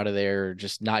it out of there or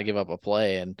just not give up a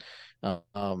play. And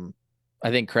I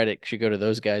think credit should go to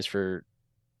those guys for,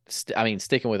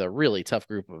 sticking with a really tough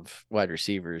group of wide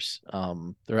receivers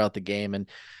throughout the game. And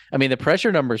I mean, the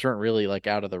pressure numbers weren't really like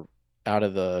out of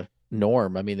the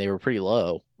norm. I mean, they were pretty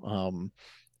low.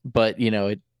 But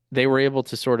they were able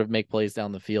to sort of make plays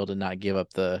down the field and not give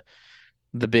up the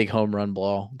big home run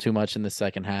ball too much in the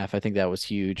second half. I think that was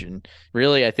huge. And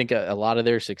really, I think a lot of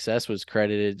their success was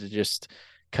credited to just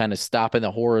kind of stopping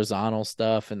the horizontal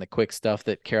stuff and the quick stuff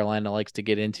that Carolina likes to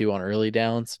get into on early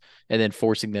downs and then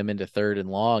forcing them into third and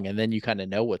long. And then you kind of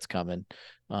know what's coming.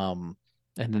 And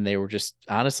then they were just,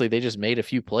 honestly, they just made a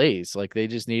few plays. Like they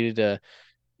just needed to,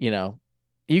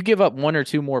 you give up one or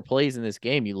two more plays in this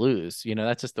game, you lose.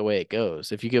 That's just the way it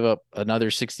goes. If you give up another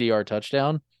 60-yard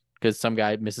touchdown because some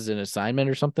guy misses an assignment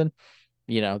or something,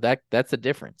 that's the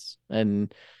difference.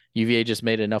 And UVA just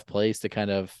made enough plays to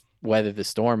kind of weather the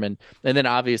storm. And then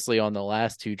obviously on the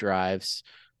last two drives,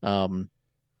 North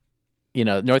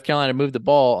Carolina moved the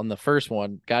ball on the first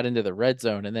one, got into the red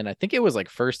zone, and then I think it was like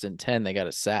 1st and 10, they got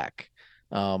a sack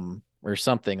or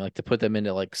something like to put them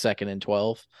into like 2nd and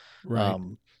 12. Right.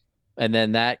 And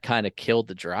then that kind of killed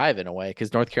the drive in a way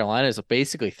because North Carolina is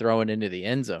basically throwing into the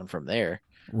end zone from there.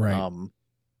 Right.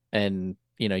 And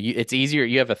it's easier.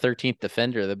 You have a 13th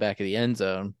defender at the back of the end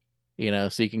zone,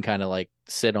 so you can kind of like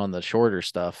sit on the shorter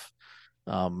stuff.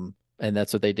 And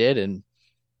that's what they did. And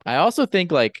I also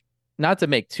think like, not to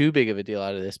make too big of a deal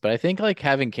out of this, but I think like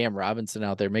having Cam Robinson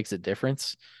out there makes a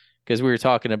difference because we were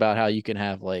talking about how you can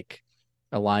have like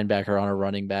a linebacker on a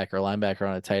running back or a linebacker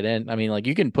on a tight end. I mean, like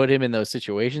you can put him in those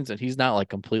situations and he's not like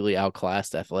completely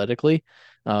outclassed athletically.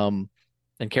 And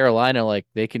Carolina, like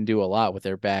they can do a lot with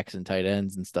their backs and tight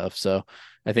ends and stuff. So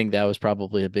I think that was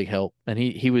probably a big help. And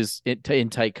he was in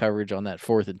tight coverage on that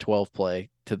 4th and 12 play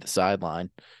to the sideline.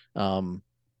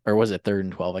 Or was it 3rd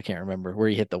and 12? I can't remember where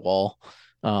he hit the wall.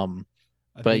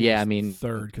 But yeah, I mean,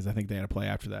 3rd, because I think they had a play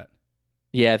after that.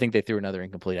 Yeah, I think they threw another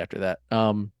incomplete after that.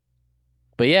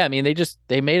 But yeah, I mean,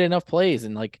 they made enough plays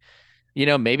and like,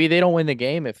 maybe they don't win the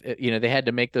game if, they had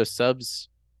to make those subs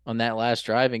on that last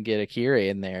drive and get Akira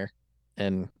in there.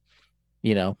 And,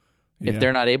 if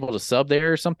they're not able to sub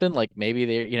there or something, like maybe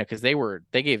they, because they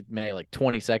gave May like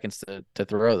 20 seconds to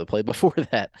throw the play before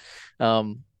that.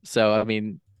 So, I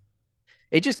mean,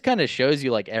 it just kind of shows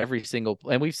you like every single,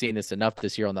 and we've seen this enough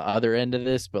this year on the other end of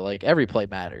this, but like every play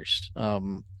matters.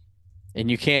 And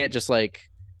you can't just like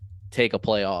take a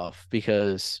play off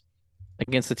because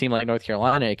against a team like North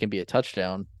Carolina, it can be a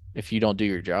touchdown if you don't do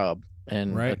your job.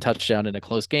 And a touchdown in a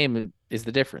close game is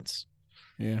the difference.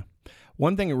 Yeah.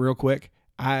 One thing real quick,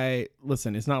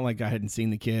 it's not like I hadn't seen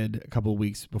the kid a couple of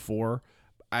weeks before.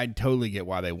 I totally get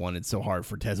why they wanted so hard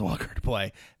for Tez Walker to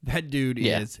play. That dude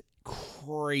is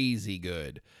crazy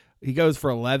good. He goes for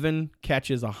 11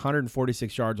 catches,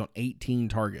 146 yards on 18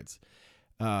 targets.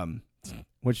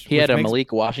 Which he had a makes,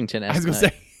 Malik Washington. I was gonna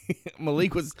say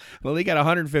Malik had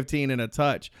 115 and a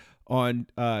touch on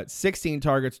 16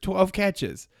 targets, 12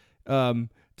 catches.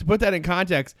 To put that in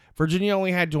context, Virginia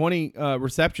only had 20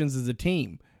 receptions as a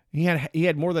team. He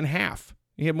had more than half.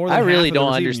 He had more than. I half really of the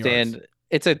don't receiving understand. yards.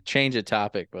 It's a change of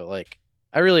topic, but like,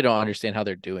 I really don't understand how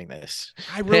they're doing this.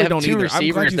 I really They have don't two either. I'm glad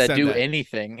receivers you that said do that.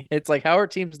 anything. It's like, how are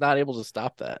teams not able to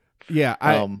stop that? Yeah,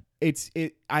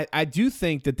 I do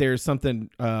think that there's something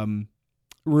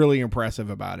really impressive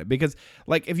about it, because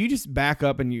like if you just back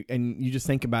up and you just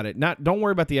think about it, don't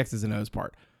worry about the X's and O's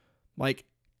part. Like,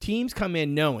 teams come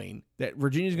in knowing that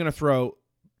Virginia's going to throw,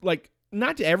 like,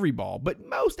 not to every ball, but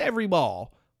most every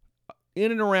ball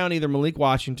in and around either Malik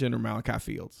Washington or Malachi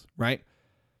Fields, right?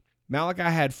 Malachi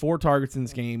had 4 targets in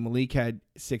this game. Malik had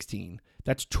 16.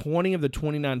 That's 20 of the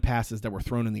 29 passes that were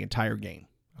thrown in the entire game.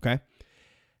 Okay.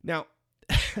 Now,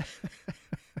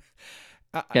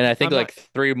 and I think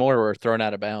 3 more were thrown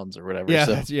out of bounds or whatever. Yeah,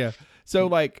 so. yeah. So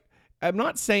like, I'm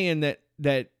not saying that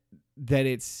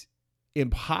it's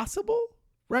impossible,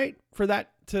 right? For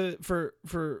that for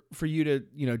you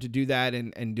to to do that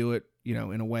and do it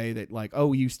in a way that like,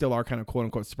 oh, you still are kind of quote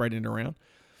unquote spreading it around.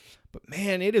 But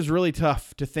man, it is really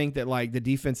tough to think that like the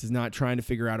defense is not trying to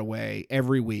figure out a way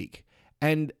every week,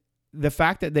 and the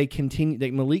fact that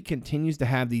Malik continues to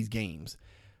have these games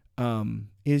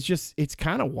is just, it's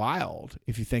kind of wild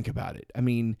if you think about it. I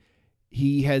mean,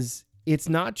 it's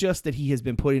not just that he has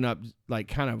been putting up like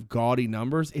kind of gaudy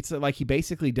numbers. It's like he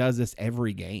basically does this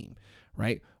every game,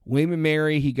 right? William &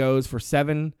 Mary, he goes for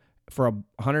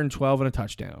 112 and a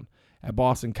touchdown. At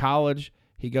Boston College,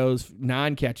 he goes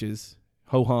 9 catches,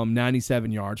 ho-hum,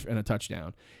 97 yards and a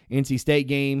touchdown. NC State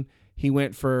game, he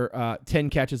went for 10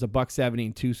 catches, $170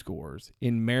 and 2 scores.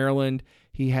 In Maryland,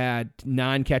 he had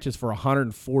 9 catches for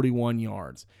 141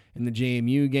 yards. In the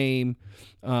JMU game,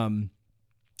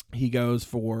 he goes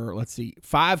for,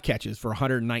 5 catches for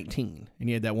 119, and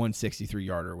he had that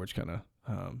 163-yarder, which kind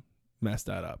of messed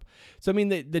that up. So, I mean,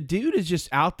 the dude is just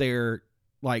out there,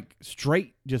 like,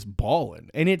 straight just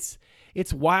balling. And it's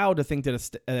wild to think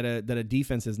that a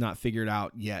defense has not figured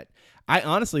out yet. I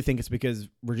honestly think it's because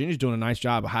Virginia's doing a nice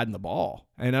job of hiding the ball.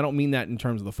 And I don't mean that in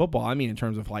terms of the football. I mean in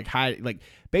terms of, like,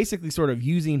 basically sort of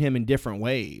using him in different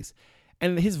ways.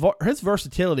 And his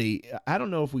versatility, I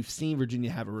don't know if we've seen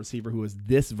Virginia have a receiver who is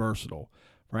this versatile,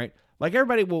 right? Like,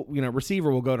 everybody will,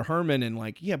 receiver will go to Herman and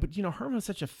like, yeah, but Herman's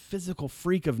such a physical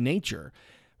freak of nature,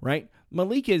 right?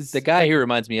 Malik is the guy who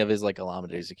reminds me of is like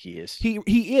Olamide Zaccheaus.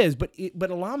 He is, but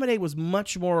Olamide was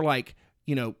much more like,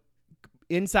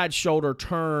 inside shoulder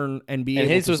turn and be. And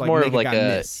able his to was like more make of like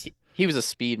miss. He was a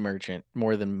speed merchant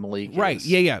more than Malik. Right. Is.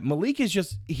 Yeah. Malik is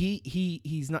just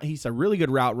he's a really good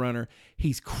route runner.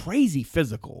 He's crazy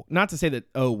physical. Not to say that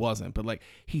wasn't, but like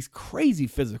he's crazy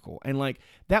physical. And like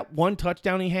that one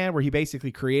touchdown he had where he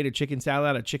basically created chicken salad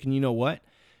out of chicken, what?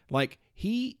 Like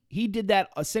he did that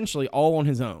essentially all on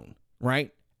his own,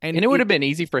 right? And it would have been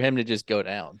easy for him to just go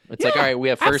down. It's like, all right, we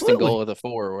have first and goal with a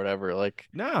 4 or whatever. Like,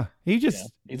 nah, he's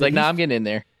like, nah, I'm getting in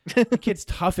there. The kid's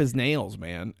tough as nails,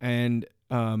 man. And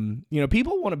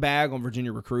people want to bag on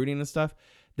Virginia recruiting and stuff.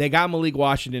 They got Malik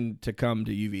Washington to come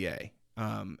to UVA.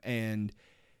 And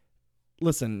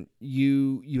listen,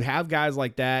 you have guys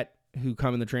like that who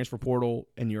come in the transfer portal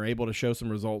and you're able to show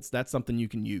some results. That's something you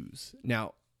can use.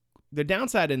 Now, the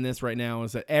downside in this right now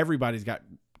is that everybody's got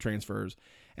transfers,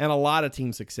 and a lot of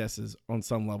team successes on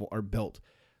some level are built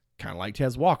kind of like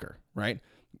Tez Walker, right?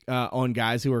 On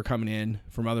guys who are coming in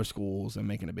from other schools and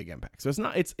making a big impact. So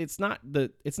it's not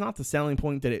the selling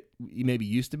point that it maybe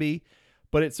used to be,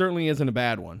 but it certainly isn't a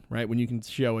bad one, right? When you can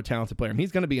show a talented player, and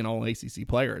he's going to be an all ACC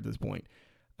player at this point.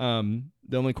 The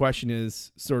only question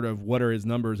is sort of what are his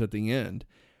numbers at the end.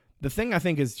 The thing I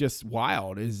think is just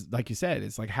wild is, like you said,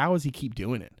 it's like, how does he keep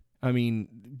doing it? I mean,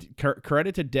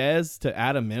 credit to Dez, to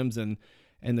Adam Mims, and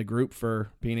the group for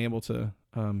being able to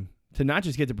not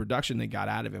just get the production they got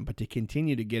out of him, but to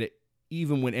continue to get it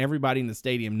even when everybody in the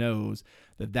stadium knows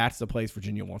that that's the place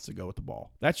Virginia wants to go with the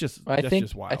ball. That's just wild.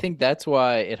 I think that's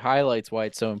why it highlights why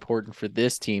it's so important for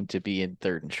this team to be in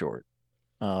 3rd and short.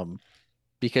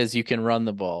 Because you can run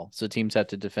the ball. So teams have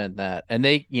to defend that. And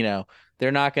they,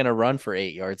 they're not going to run for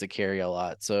 8 yards a carry a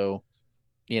lot. So,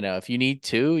 if you need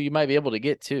 2, you might be able to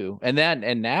get 2.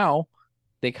 And now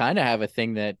they kind of have a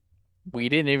thing that we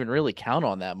didn't even really count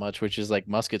on that much, which is like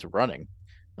Muskett's running.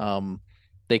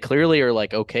 They clearly are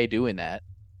like okay doing that.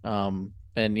 And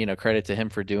credit to him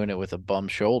for doing it with a bum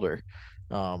shoulder.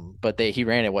 But he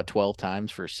ran it 12 times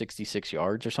for 66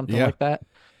 yards or something like that.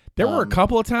 There were a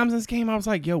couple of times in this game I was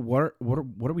like, yo, what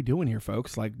are we doing here,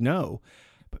 folks? Like, no.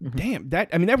 But damn,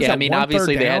 that was yeah, that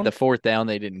obviously they down. had the fourth down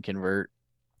they didn't convert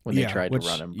when they tried to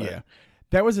run him. But yeah.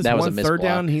 That was this that one was third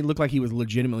down. He looked like he was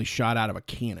legitimately shot out of a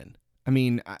cannon. I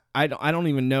mean, I don't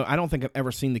even know. I don't think I've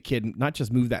ever seen the kid not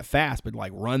just move that fast, but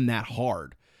like run that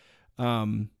hard.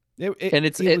 And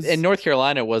North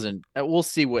Carolina wasn't. We'll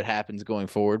see what happens going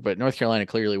forward, but North Carolina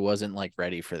clearly wasn't like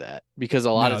ready for that because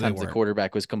a lot of times the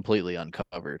quarterback was completely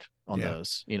uncovered on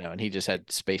those, and he just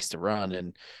had space to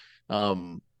run.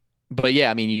 And, but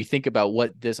yeah, I mean, you think about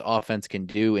what this offense can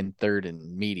do in third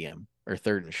and medium or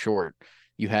third and short.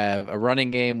 You have a running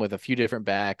game with a few different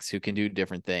backs who can do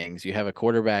different things. You have a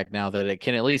quarterback now that it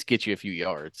can at least get you a few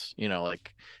yards, and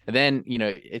then,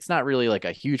 it's not really like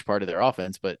a huge part of their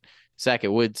offense, but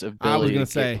Sackett Wood's ability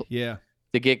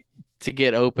to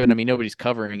get open. I mean, nobody's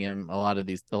covering him a lot of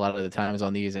the times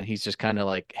on these, and he's just kind of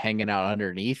like hanging out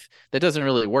underneath. That doesn't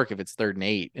really work if it's 3rd and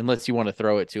 8, unless you want to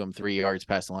throw it to him 3 yards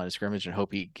past the line of scrimmage and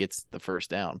hope he gets the first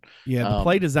down. Yeah, the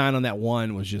play design on that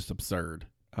one was just absurd.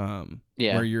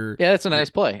 That's a nice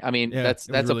play. I mean, that's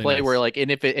really a play nice. Where like, and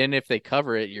if they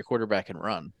cover it, your quarterback can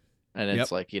run, and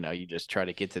it's like, you just try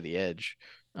to get to the edge.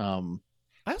 I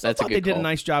also thought they did a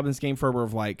nice job in this game, Ferber,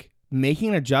 of like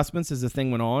making adjustments as the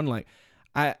thing went on. Like,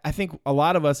 I think a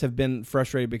lot of us have been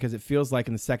frustrated because it feels like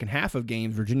in the second half of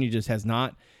games, Virginia just has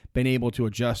not been able to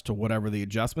adjust to whatever the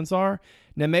adjustments are.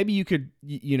 Now, maybe you could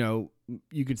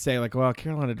say like, well,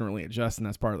 Carolina didn't really adjust, and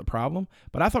that's part of the problem.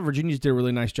 But I thought Virginia did a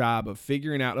really nice job of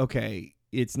figuring out, okay,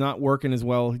 it's not working as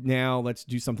well now. Let's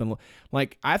do something.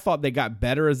 Like, I thought they got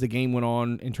better as the game went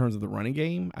on in terms of the running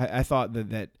game. I thought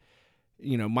that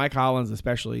Mike Hollins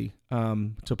especially,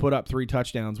 to put up 3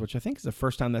 touchdowns, which I think is the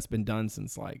first time that's been done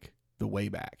since like the way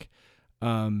back.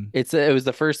 It was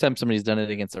the first time somebody's done it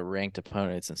against a ranked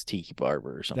opponent since Tiki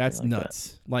Barber or something. That's like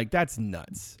nuts. That's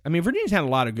nuts. I mean, Virginia's had a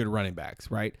lot of good running backs,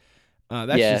 right?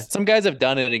 Some guys have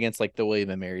done it against like the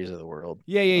William and Marys of the world.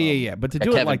 Yeah. But to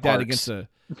do it like that against a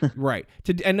right,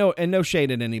 and no shade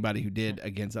at anybody who did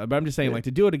against. But I'm just saying, like,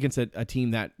 to do it against a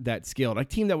team that skilled, a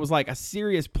team that was like a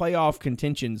serious playoff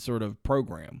contention sort of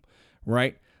program,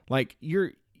 right? Like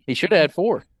he should have had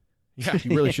 4. Yeah, he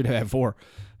really should have had 4.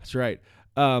 That's right.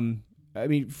 I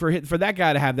mean, for that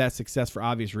guy to have that success for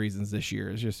obvious reasons this year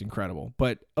is just incredible.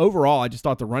 But overall, I just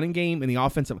thought the running game and the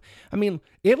offensive, I mean,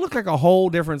 it looked like a whole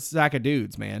different stack of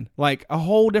dudes, man. Like a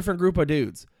whole different group of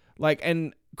dudes. Like,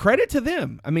 and credit to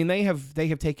them. I mean, they have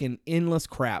taken endless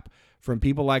crap from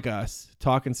people like us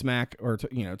talking smack or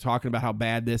talking about how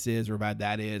bad this is or bad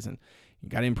that is, and you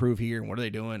got to improve here. And what are they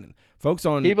doing? And folks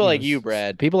on people like you,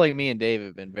 Brad, people like me and Dave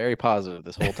have been very positive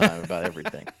this whole time about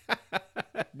everything.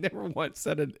 Never once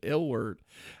said an ill word.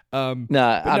 I mean,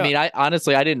 I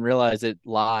honestly didn't realize it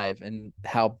live and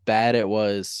how bad it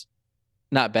was.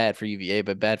 Not bad for UVA,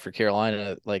 but bad for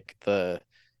Carolina. Like the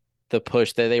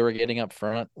push that they were getting up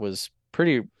front was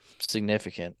pretty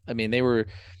significant. I mean,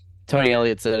 Tony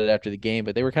Elliott said it after the game,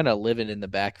 but they were kind of living in the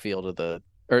backfield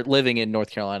living in North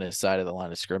Carolina's side of the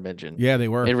line of scrimmage. And yeah, they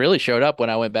were. It really showed up when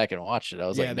I went back and watched it. I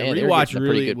was like, man, they were getting a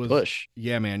pretty good push.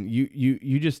 Yeah, man.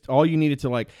 You just, all you needed to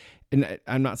like, and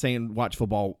I'm not saying watch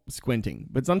football squinting,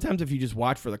 but sometimes if you just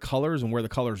watch for the colors and where the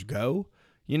colors go,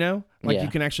 you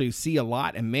can actually see a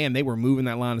lot. And man, they were moving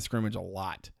that line of scrimmage a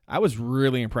lot. I was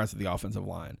really impressed with the offensive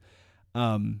line.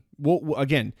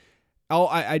 Again,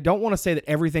 I don't want to say that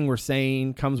everything we're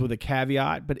saying comes with a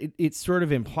caveat, but it's sort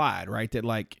of implied, right? That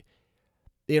like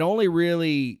it only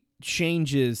really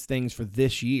changes things for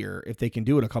this year if they can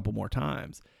do it a couple more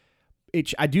times.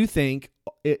 I do think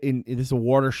this is a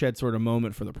watershed sort of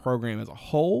moment for the program as a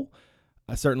whole,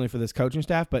 certainly for this coaching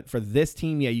staff, but for this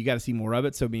team, yeah, you got to see more of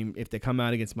it. So if they come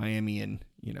out against Miami and,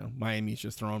 Miami's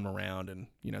just throwing them around and,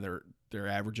 they're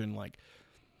averaging like,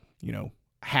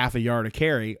 half a yard a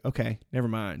carry, okay, never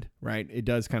mind, right? It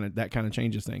does that kind of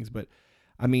changes things. But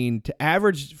I mean, to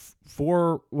average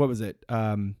 4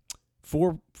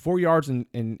 yards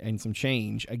and some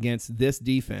change against this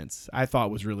defense, I thought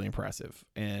was really impressive.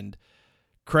 And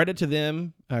credit to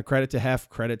them, credit to Hef,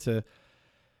 credit to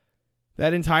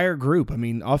that entire group. I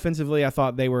mean, offensively, I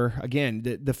thought they were,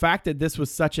 again, the fact that this was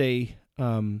such a,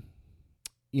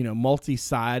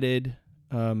 multi-sided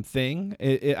thing,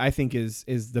 I think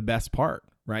is the best part,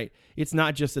 right? It's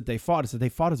not just that they fought, it's that they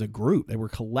fought as a group. They were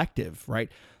collective,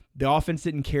 right? The offense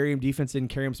didn't carry them, defense didn't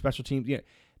carry them, special teams. Yeah,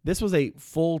 this was a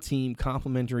full team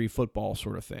complementary football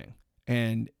sort of thing.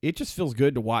 And it just feels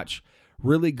good to watch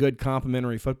really good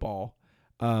complementary football.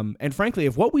 And frankly,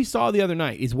 if what we saw the other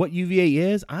night is what UVA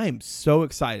is, I am so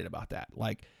excited about that.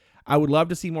 Like, I would love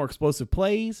to see more explosive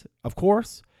plays, of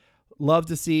course. Love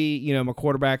to see, my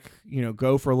quarterback,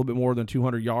 go for a little bit more than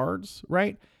 200 yards,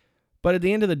 right? But at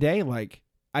the end of the day, like,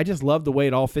 I just love the way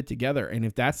it all fit together. And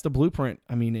if that's the blueprint,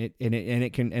 I mean,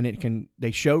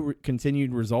 they show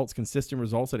continued results, consistent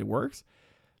results that it works.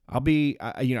 I'll be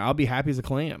happy as a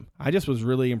clam. I just was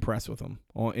really impressed with them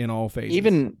in all phases.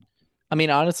 Even, I mean,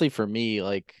 honestly, for me,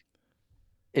 like,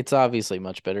 it's obviously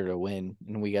much better to win,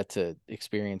 and we got to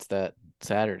experience that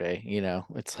Saturday.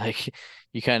 It's like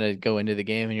you kind of go into the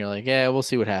game and you're like, yeah, we'll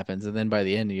see what happens, and then by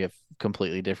the end you have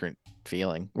completely different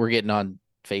feeling. We're getting on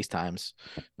FaceTimes,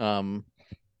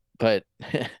 but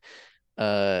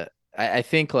I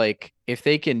think, like, if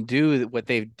they can do what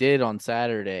they did on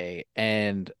Saturday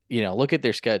and look at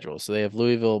their schedule, so they have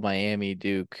Louisville, Miami,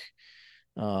 Duke,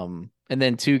 and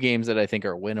then 2 games that I think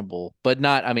are winnable, but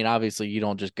not, I mean, obviously you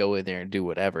don't just go in there and do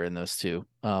whatever in those 2.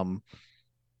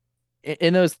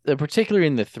 In those, particularly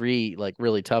in the 3, like,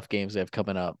 really tough games they have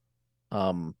coming up,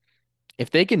 if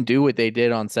they can do what they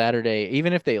did on Saturday,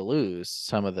 even if they lose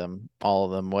some of them, all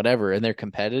of them, whatever, and they're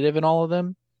competitive in all of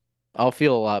them, I'll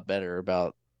feel a lot better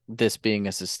about this being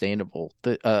a sustainable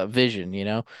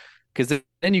vision, because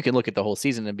then you can look at the whole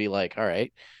season and be like, all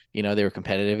right, they were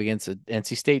competitive against an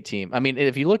NC State team. I mean,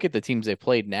 if you look at the teams they've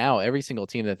played now, every single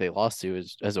team that they lost to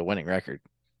has a winning record,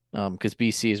 because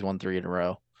BC has won 3 in a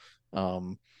row.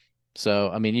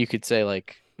 So, I mean, you could say,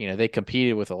 like, they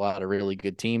competed with a lot of really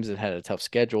good teams and had a tough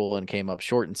schedule and came up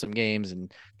short in some games,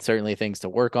 and certainly things to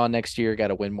work on next year. Got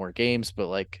to win more games, but,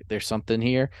 like, there's something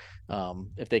here.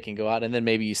 If they can go out and then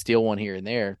maybe you steal one here and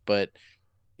there. But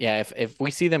yeah, if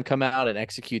we see them come out and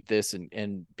execute this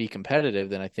and be competitive,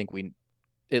 then I think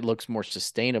it looks more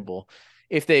sustainable.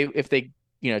 If they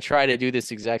try to do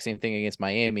this exact same thing against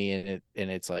Miami and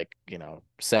it's like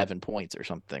 7 points or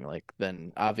something, like,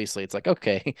 then obviously it's like,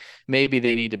 okay, maybe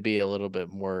they need to be a little bit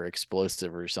more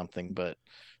explosive or something. But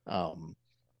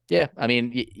yeah, I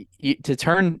mean, to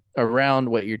turn around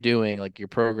what you're doing, like your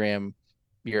program,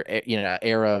 your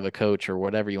era of a coach or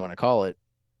whatever you want to call it,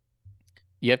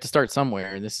 you have to start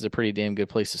somewhere, and this is a pretty damn good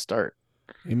place to start.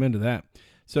 Amen to that.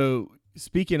 So,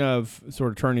 speaking of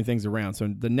sort of turning things around,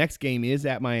 so the next game is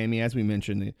at Miami, as we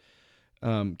mentioned.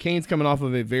 Canes coming off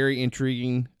of a very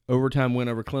intriguing overtime win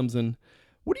over Clemson.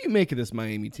 What do you make of this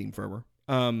Miami team, Ferber?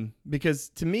 Because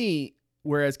to me,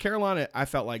 whereas Carolina, I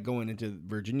felt like going into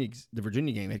the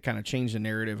Virginia game, it kind of changed the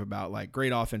narrative about, like,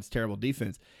 great offense, terrible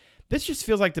defense. This just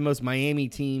feels like the most Miami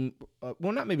team.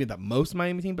 Well, not maybe the most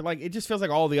Miami team, but, like, it just feels like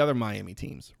all the other Miami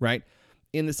teams, right?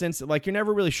 In the sense that, like, you're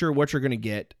never really sure what you're going to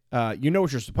get. You know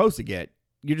what you're supposed to get.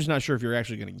 You're just not sure if you're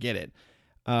actually going to get it.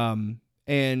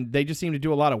 And they just seem to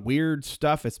do a lot of weird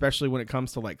stuff, especially when it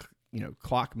comes to, like,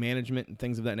 clock management and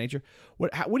things of that nature.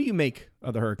 What do you make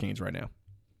of the Hurricanes right now?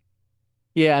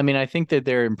 Yeah, I mean, I think that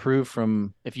they're improved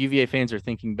from, if UVA fans are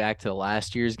thinking back to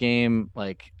last year's game,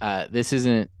 like, this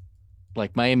isn't,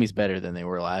 like, Miami's better than they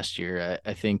were last year.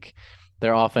 I think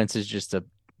their offense is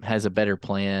has a better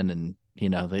plan, and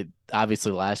they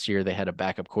obviously last year they had a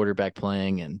backup quarterback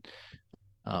playing, and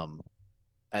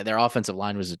their offensive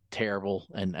line was terrible,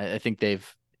 and I think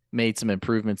they've made some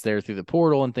improvements there through the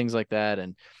portal and things like that,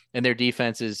 and their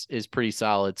defense is pretty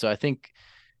solid. So I think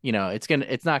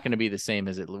it's not going to be the same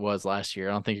as it was last year.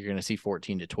 I don't think you're going to see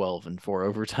 14-12 and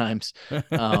 4 overtimes.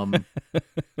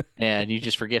 And you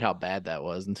just forget how bad that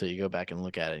was until you go back and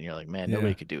look at it and you're like, man,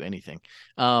 nobody could do anything.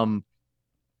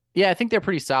 Yeah, I think they're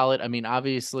pretty solid. I mean,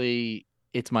 obviously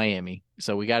it's Miami,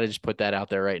 so we got to just put that out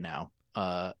there right now.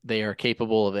 They are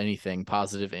capable of anything,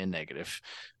 positive and negative.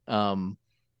 I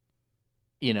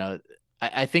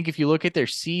think if you look at their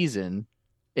season,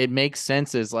 it makes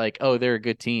sense as, like, oh, they're a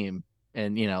good team.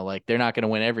 And, like, they're not going to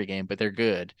win every game, but they're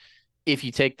good if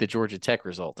you take the Georgia Tech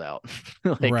result out.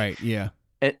 Like, right, yeah.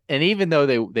 And even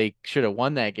though they should have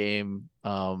won that game,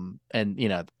 and,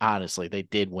 honestly, they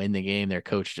did win the game, their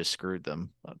coach just screwed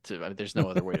them. There's no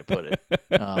other way to put it.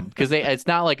 Because it's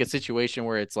not like a situation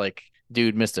where it's like,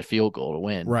 dude missed a field goal to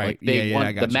win. Right. Like, they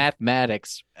won, the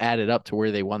mathematics added up to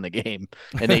where they won the game,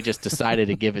 and they just decided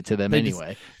to give it to them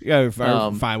anyway.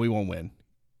 Fine, we won't win.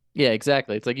 Yeah,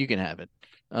 exactly. It's like, you can have it.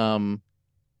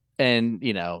 And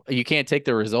you can't take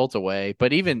the results away,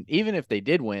 but even if they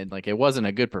did win, like, it wasn't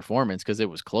a good performance because it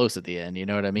was close at the end. You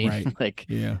know what I mean? Right. Like,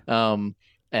 yeah.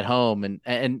 At home,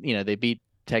 and they beat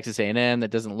Texas A&M.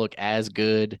 That doesn't look as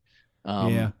good.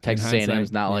 Texas A&M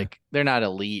is not like, they're not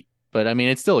elite, but I mean,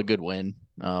 it's still a good win.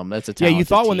 That's a talented you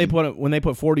thought team. when they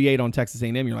put 48 on Texas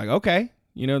A&M, you're like, okay,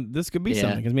 this could be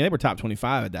something, because I mean, they were top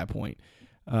 25 at that point.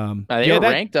 They were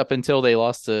ranked up until they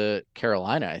lost to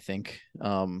Carolina, I think.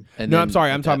 I'm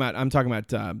sorry. I'm talking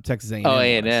about Texas A&M. Oh,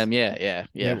 A&M. Yeah.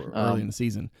 Early in the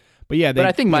season, but yeah. But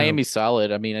I think Miami's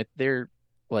solid. I mean, they're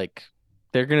like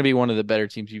they're going to be one of the better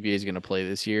teams UVA is going to play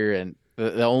this year. And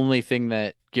the only thing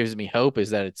that gives me hope is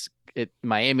that it's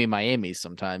Miami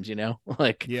sometimes,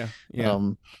 like, Yeah.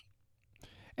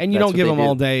 And you that's don't what give they them do.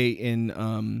 all day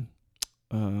in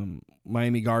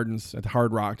Miami Gardens at the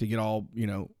Hard Rock to get all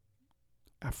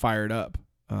fired up.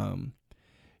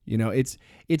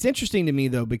 It's interesting to me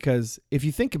though, because if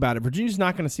you think about it, Virginia's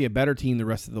not going to see a better team the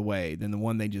rest of the way than the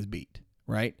one they just beat,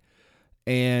 right?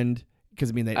 And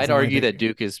because I'd argue that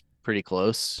Duke is pretty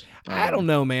close. I don't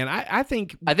know, man. I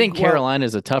think Carolina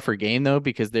is a tougher game though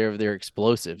because they're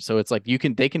explosive. So it's like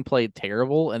they can play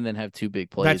terrible and then have two big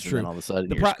plays. That's true. And then all of a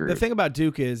sudden you're screwed. The thing about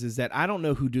Duke is that I don't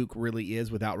know who Duke really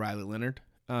is without Riley Leonard.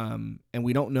 And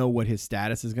we don't know what his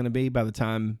status is going to be by the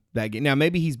time that game. Now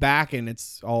maybe he's back and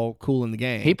it's all cool in the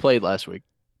game. He played last week,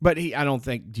 but I don't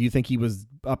think. Do you think he was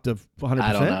up to 100%?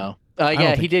 I don't know.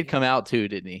 Yeah, he did come out too,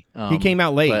 didn't he? He came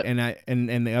out late,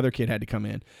 and the other kid had to come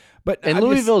in. But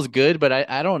Louisville's good, but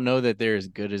I don't know that they're as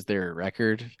good as their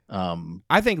record.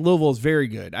 I think Louisville's very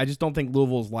good. I just don't think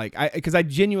Louisville's because I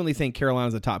genuinely think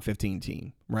Carolina's a top 15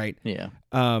 team, right? Yeah.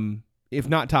 If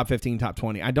not top 15, top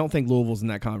 20. I don't think Louisville's in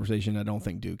that conversation. I don't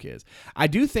think Duke is. I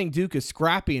do think Duke is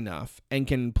scrappy enough and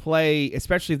can play,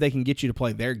 especially if they can get you to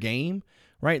play their game,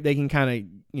 right? They can kind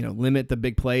of, limit the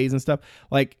big plays and stuff.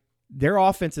 Like, their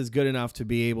offense is good enough to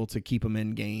be able to keep them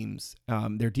in games.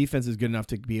 Their defense is good enough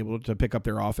to be able to pick up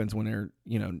their offense when they're,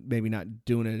 maybe not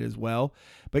doing it as well.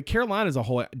 But Carolina's a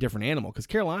whole different animal because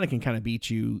Carolina can kind of beat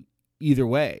you either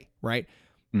way, right?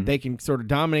 Mm-hmm. They can sort of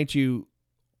dominate you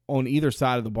on either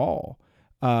side of the ball.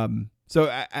 We kind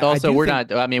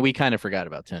of forgot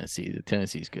about Tennessee.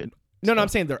 Tennessee's good. No, I'm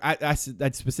saying I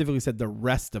specifically said the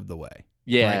rest of the way.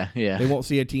 Yeah, right? Yeah. They won't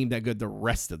see a team that good the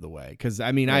rest of the way because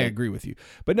I agree with you.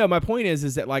 But no, my point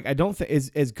is that I don't think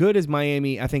as good as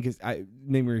Miami. I think let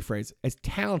me rephrase, as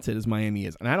talented as Miami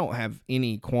is, and I don't have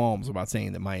any qualms about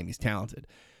saying that Miami's talented.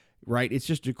 Right? It's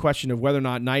just a question of whether or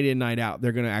not night in, night out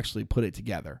they're going to actually put it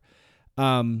together.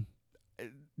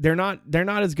 They're not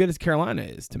as good as Carolina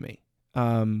is to me.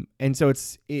 And so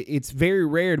it's very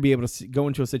rare to be able to go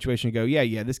into a situation and go,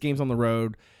 yeah, this game's on the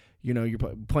road. You're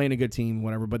playing a good team,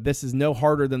 whatever, but this is no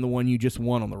harder than the one you just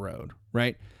won on the road,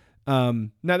 right?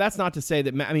 Now, that's not to say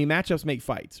that, matchups make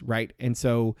fights, right? And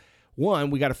so,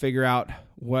 we got to figure out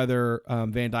whether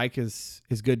Van Dyke is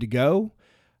good to go.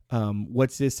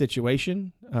 What's his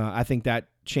situation? I think that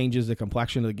changes the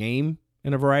complexion of the game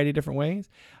in a variety of different ways.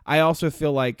 I also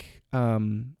feel like,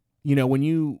 when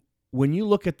you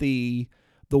look at the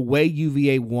way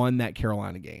UVA won that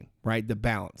Carolina game, right? The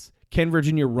balance. Can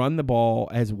Virginia run the ball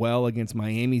as well against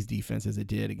Miami's defense as it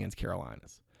did against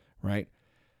Carolina's, right?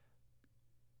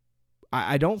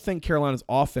 I don't think I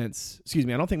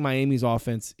don't think Miami's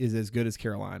offense is as good as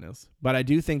Carolina's, but I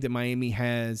do think that Miami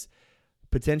has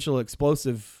potential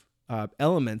explosive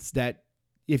elements that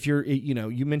if you're,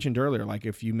 you mentioned earlier, like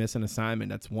if you miss an assignment,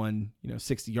 that's one,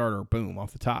 60-yarder, boom,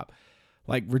 off the top.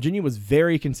 Like Virginia was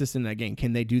very consistent in that game.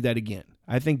 Can they do that again?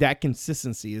 I think that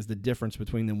consistency is the difference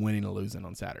between them winning and losing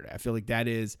on Saturday. I feel like that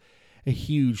is a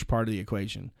huge part of the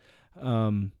equation.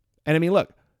 And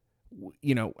look,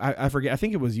 I forget. I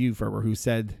think it was you, Ferber, who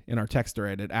said in our text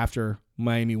thread that after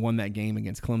Miami won that game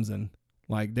against Clemson,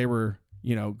 like they were,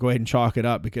 go ahead and chalk it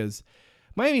up because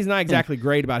Miami's not exactly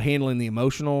great about handling the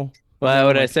emotional. Well,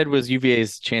 what I said was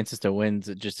UVA's chances to win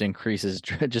just increase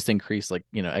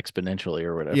exponentially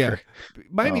or whatever. Yeah,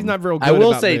 Miami's not very good. I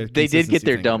will say they did get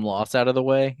their dumb loss out of the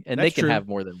way, and that's they can true. have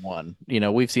more than one.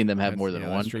 We've seen them have more than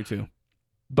one. That's true too.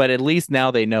 But at least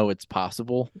now they know it's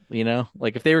possible.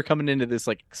 Like if they were coming into this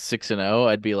 6-0,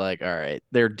 I'd be like, all right,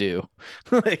 they're due.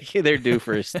 They're due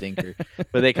for a stinker.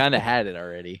 But they kind of had it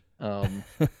already. And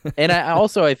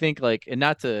I think and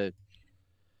not to,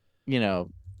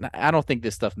 I don't think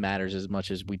this stuff matters as much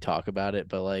as we talk about it,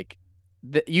 but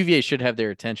the UVA should have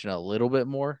their attention a little bit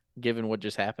more given what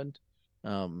just happened.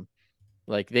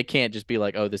 They can't just be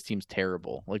like, oh, this team's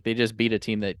terrible. They just beat a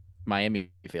team that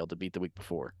Miami failed to beat the week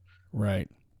before. Right.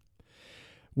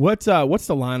 What's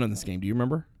the line on this game? Do you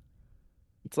remember?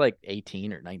 It's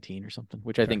 18 or 19 or something,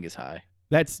 which I think is high.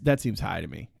 That seems high to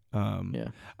me. Yeah.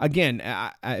 Again,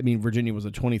 Virginia was a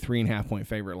 23.5 point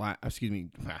favorite.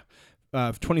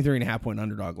 23.5 point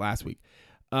underdog last week.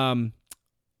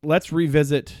 Let's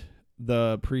revisit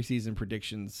the preseason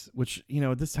predictions, which,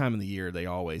 at this time of the year, they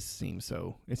always seems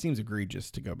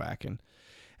egregious to go back and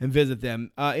visit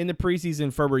them. In the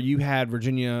preseason, Ferber, you had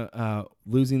Virginia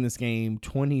losing this game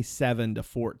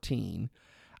 27-14.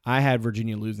 I had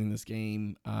Virginia losing this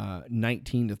game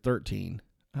 19-13.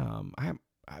 I'm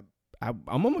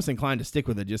almost inclined to stick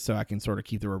with it just so I can sort of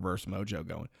keep the reverse mojo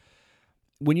going.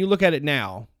 When you look at it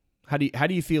now, How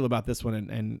do you feel about this one,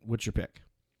 and what's your pick?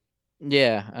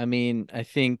 Yeah, I mean, I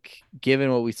think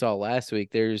given what we saw last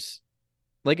week, there's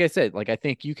like I said, like I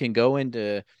think you can go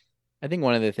into I think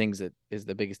one of the things that is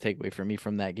the biggest takeaway for me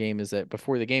from that game is that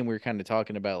before the game we were kind of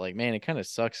talking about like, man, it kind of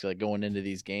sucks like going into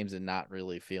these games and not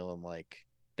really feeling like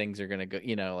things are gonna go,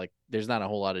 like there's not a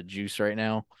whole lot of juice right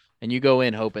now. And you go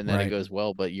in hoping that it Right. goes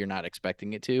well, but you're not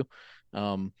expecting it to.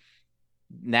 Um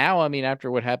Now, I mean, after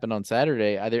what happened on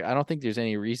Saturday, I don't think there's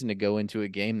any reason to go into a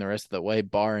game the rest of the way,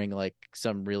 barring like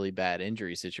some really bad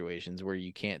injury situations where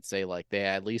you can't say like they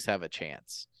at least have a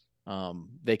chance.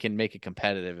 They can make it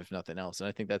competitive if nothing else, and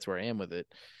I think that's where I am with it.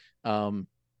 Um,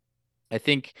 I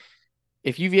think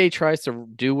if UVA tries to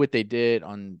do what they did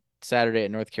on Saturday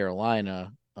at North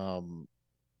Carolina,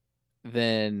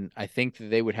 then I think that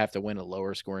they would have to win a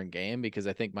lower scoring game because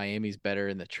I think Miami's better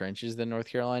in the trenches than North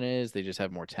Carolina is. They just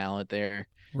have more talent there.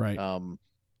 Right. Um,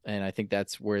 and I think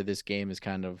that's where this game is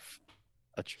kind of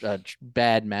a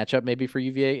bad matchup maybe for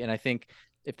UVA. And I think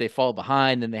if they fall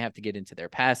behind, then they have to get into their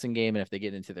passing game. And if they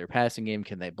get into their passing game,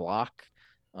 can they block?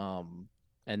 And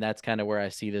that's kind of where I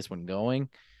see this one going.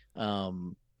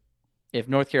 If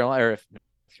North Carolina or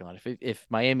if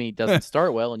Miami doesn't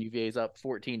start well and UVA is up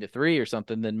 14-3 or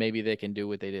something, then maybe they can do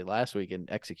what they did last week and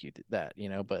execute that,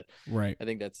 but Right. I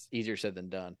think that's easier said than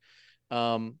done.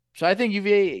 So I think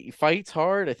UVA fights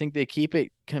hard. I think they keep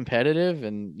it competitive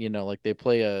and, like they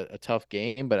play a tough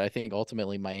game, but I think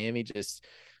ultimately Miami just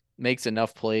makes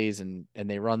enough plays and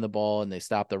they run the ball and they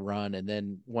stop the run. And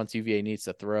then once UVA needs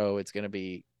to throw, it's going to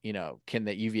be, can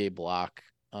that UVA block?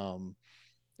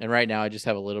 And right now I just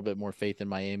have a little bit more faith in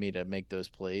Miami to make those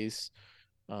plays.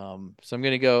 So I'm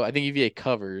going to go, I think UVA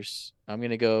covers. I'm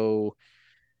going to go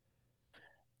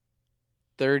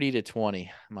 30-20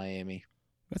 Miami.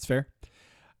 That's fair.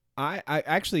 I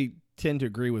actually tend to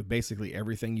agree with basically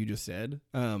everything you just said.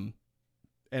 And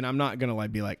I'm not gonna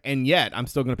be like, and yet I'm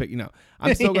still gonna pick.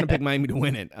 I'm still gonna pick Miami to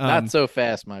win it. Not so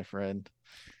fast, my friend.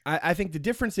 I think the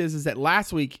difference is that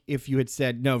last week, if you had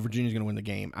said no, Virginia's gonna win the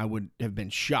game, I would have been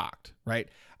shocked. Right?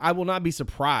 I will not be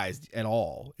surprised at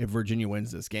all if Virginia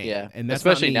wins this game. Yeah, and that's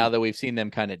especially now that we've seen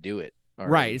them kind of do it.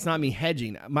 Already. Right. It's not me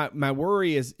hedging. My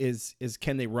worry is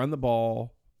can they run the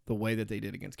ball the way that they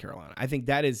did against Carolina? I think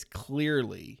that is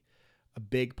clearly a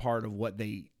big part of what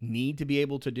they need to be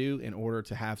able to do in order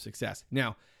to have success.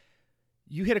 Now,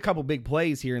 you hit a couple big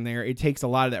plays here and there. It takes a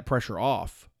lot of that pressure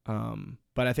off.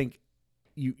 But I think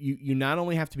you not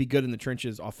only have to be good in the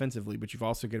trenches offensively, but you've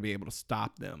also got to be able to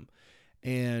stop them.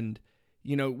 And,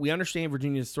 we understand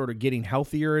Virginia's sort of getting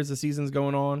healthier as the season's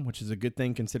going on, which is a good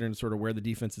thing considering sort of where the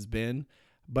defense has been.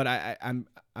 But I'm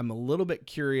a little bit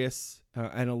curious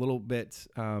and a little bit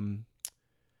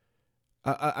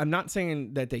I'm not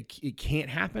saying that it can't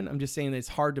happen. I'm just saying that it's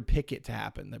hard to pick it to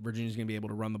happen, that Virginia's going to be able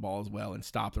to run the ball as well and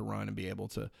stop the run and be able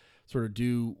to sort of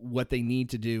do what they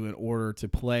need to do in order to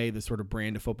play the sort of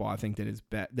brand of football I think that is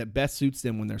that best suits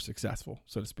them when they're successful,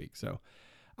 so to speak. So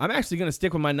I'm actually going to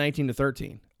stick with my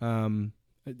 19-13.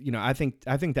 I think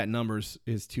that number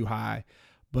is too high,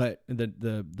 but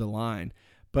the line.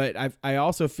 But I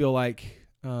also feel like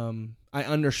I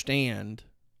understand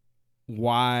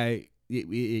why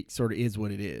it sort of is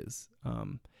what it is.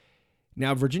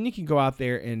 Now, Virginia can go out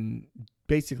there and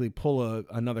basically pull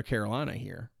another Carolina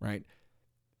here, right?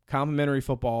 Complimentary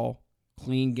football,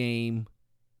 clean game,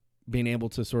 being able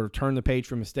to sort of turn the page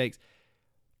from mistakes.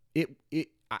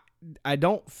 I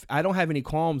don't have any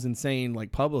qualms in saying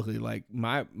like publicly like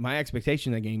my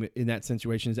expectation in that game in that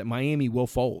situation is that Miami will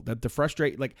fold.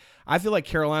 That I feel like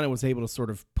Carolina was able to sort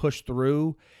of push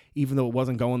through even though it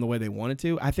wasn't going the way they wanted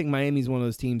to. I think Miami's one of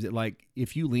those teams that like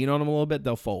if you lean on them a little bit,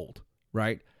 they'll fold,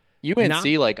 right? UNC,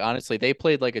 like honestly, they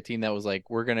played like a team that was like,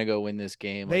 we're gonna go win this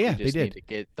game. Like, they just did. Need to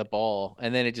get the ball,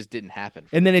 and then it just didn't happen.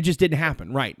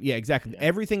 Right? Yeah, exactly. Yeah.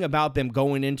 Everything about them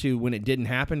going into when it didn't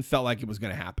happen felt like it was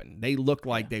going to happen. They looked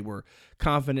like they were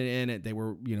confident in it. They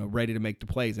were, ready to make the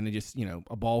plays, and it just,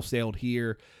 a ball sailed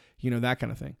here, that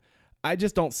kind of thing. I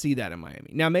just don't see that in Miami.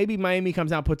 Now, maybe Miami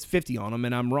comes out, puts 50 on them,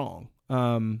 and I'm wrong.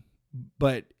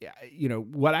 But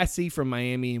what I see from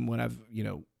Miami and what I've,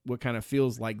 what kind of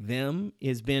feels like them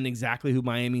has been exactly who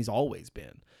Miami's always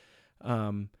been.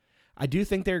 I do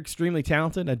think they're extremely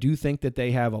talented. I do think that they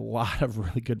have a lot of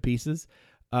really good pieces.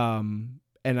 And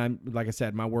I'm, like I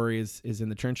said, my worry is in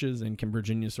the trenches, and can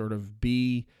Virginia sort of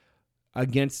be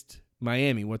against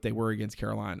Miami what they were against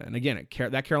Carolina? And again,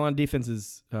 that Carolina defense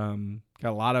is got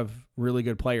a lot of really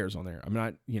good players on there. I'm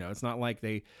not, it's not like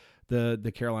the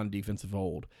Carolina defense of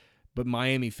old, but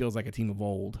Miami feels like a team of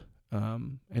old.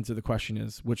 And so the question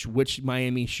is, which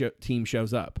Miami team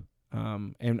shows up?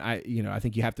 And I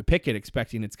think you have to pick it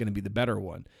expecting it's going to be the better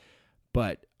one.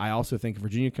 But I also think if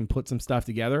Virginia can put some stuff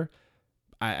together,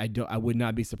 I would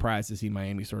not be surprised to see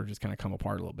Miami sort of just kind of come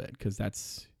apart a little bit, because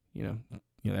that's,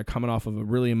 they're coming off of a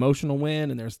really emotional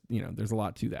win, and there's a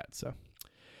lot to that. So,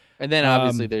 and then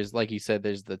obviously there's, like you said,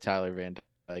 there's the Tyler Van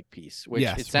Dyke piece, which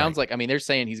it sounds like, I mean, they're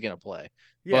saying he's going to play.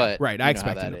 Yeah, but right. I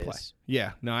expect him to play.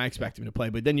 Yeah, no, I expect him to play.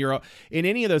 But then you're in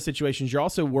any of those situations, you're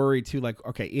also worried too. Like,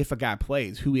 okay, if a guy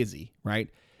plays, who is he? Right?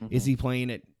 Mm-hmm. Is he playing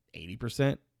at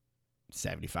 80%,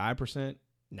 75%,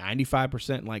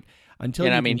 95%? Like, until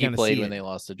and you I mean, he played when they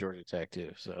lost to Georgia Tech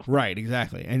too. So right,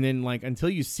 exactly. And then like until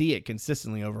you see it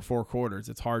consistently over 4 quarters,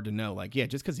 it's hard to know. Like, yeah,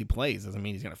 just because he plays doesn't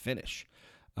mean he's going to finish.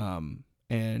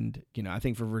 And I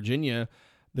think for Virginia,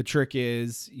 the trick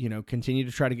is, continue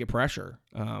to try to get pressure.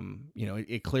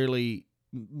 It clearly,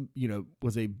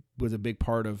 was a big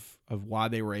part of why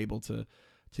they were able to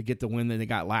get the win that they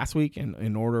got last week. And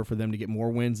in order for them to get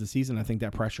more wins this season, I think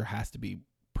that pressure has to be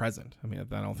present. I mean,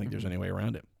 I don't think there's any way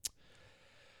around it.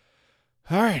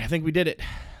 All right, I think we did it.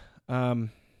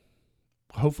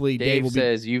 Hopefully Dave will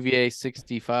says UVA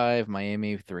 65,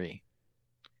 Miami 3.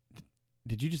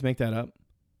 Did you just make that up?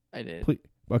 I did. Please.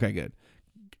 Okay, good.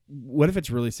 What if it's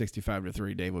really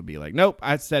 65-3? Dave would be like, "Nope,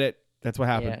 I said it. That's what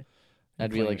happened." Yeah.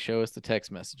 I'd be like, "Show us the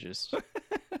text messages.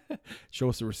 Show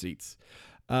us the receipts."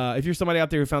 If you're somebody out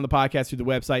there who found the podcast through the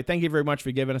website, thank you very much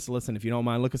for giving us a listen. If you don't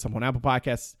mind, look us up on Apple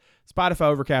Podcasts, Spotify,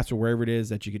 Overcast, or wherever it is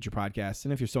that you get your podcasts.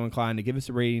 And if you're so inclined to give us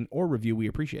a rating or review, we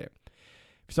appreciate it.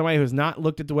 For somebody who has not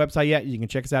looked at the website yet, you can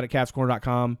check us out at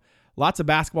CavsCorner.com. Lots of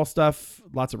basketball stuff,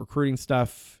 lots of recruiting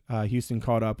stuff. Houston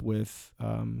caught up with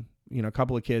a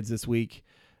couple of kids this week,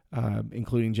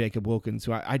 including Jacob Wilkins,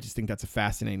 who I just think that's a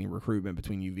fascinating recruitment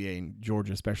between UVA and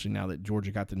Georgia, especially now that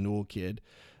Georgia got the Newell kid.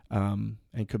 And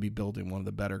could be building one of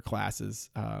the better classes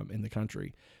in the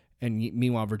country. And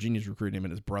meanwhile, Virginia's recruiting him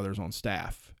and his brother's on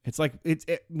staff. It's like,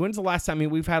 when's the last time? I mean,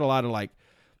 we've had a lot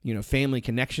of family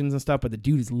connections and stuff, but the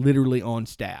dude is literally on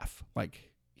staff. Like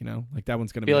that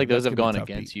one's going to be. I feel like those have gone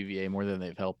against UVA more than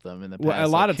they've helped them in the past. Well, a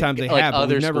lot of times they have.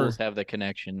 Other schools have the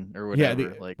connection or whatever.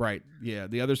 Yeah, right. Yeah,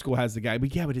 the other school has the guy,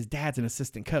 but his dad's an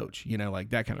assistant coach.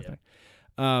 Like that kind of thing.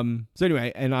 So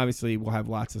anyway, and obviously we'll have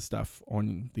lots of stuff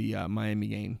on the Miami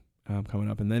game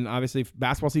coming up, and then obviously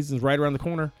basketball season is right around the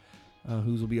corner.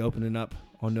 Who's will be opening up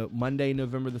on Monday,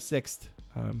 November the 6th.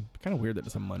 Kind of weird that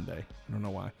it's a Monday. I don't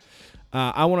know why.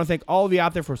 I want to thank all of you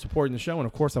out there for supporting the show, and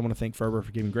of course I want to thank Ferber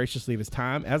for giving graciously of his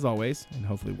time as always, and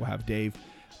hopefully we'll have Dave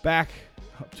back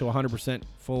to 100%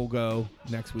 full go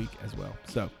next week as well.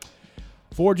 So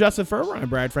for Justin Ferber, I'm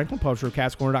Brad Franklin, publisher of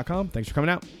CavsCorner.com. Thanks for coming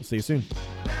out. We'll see you soon.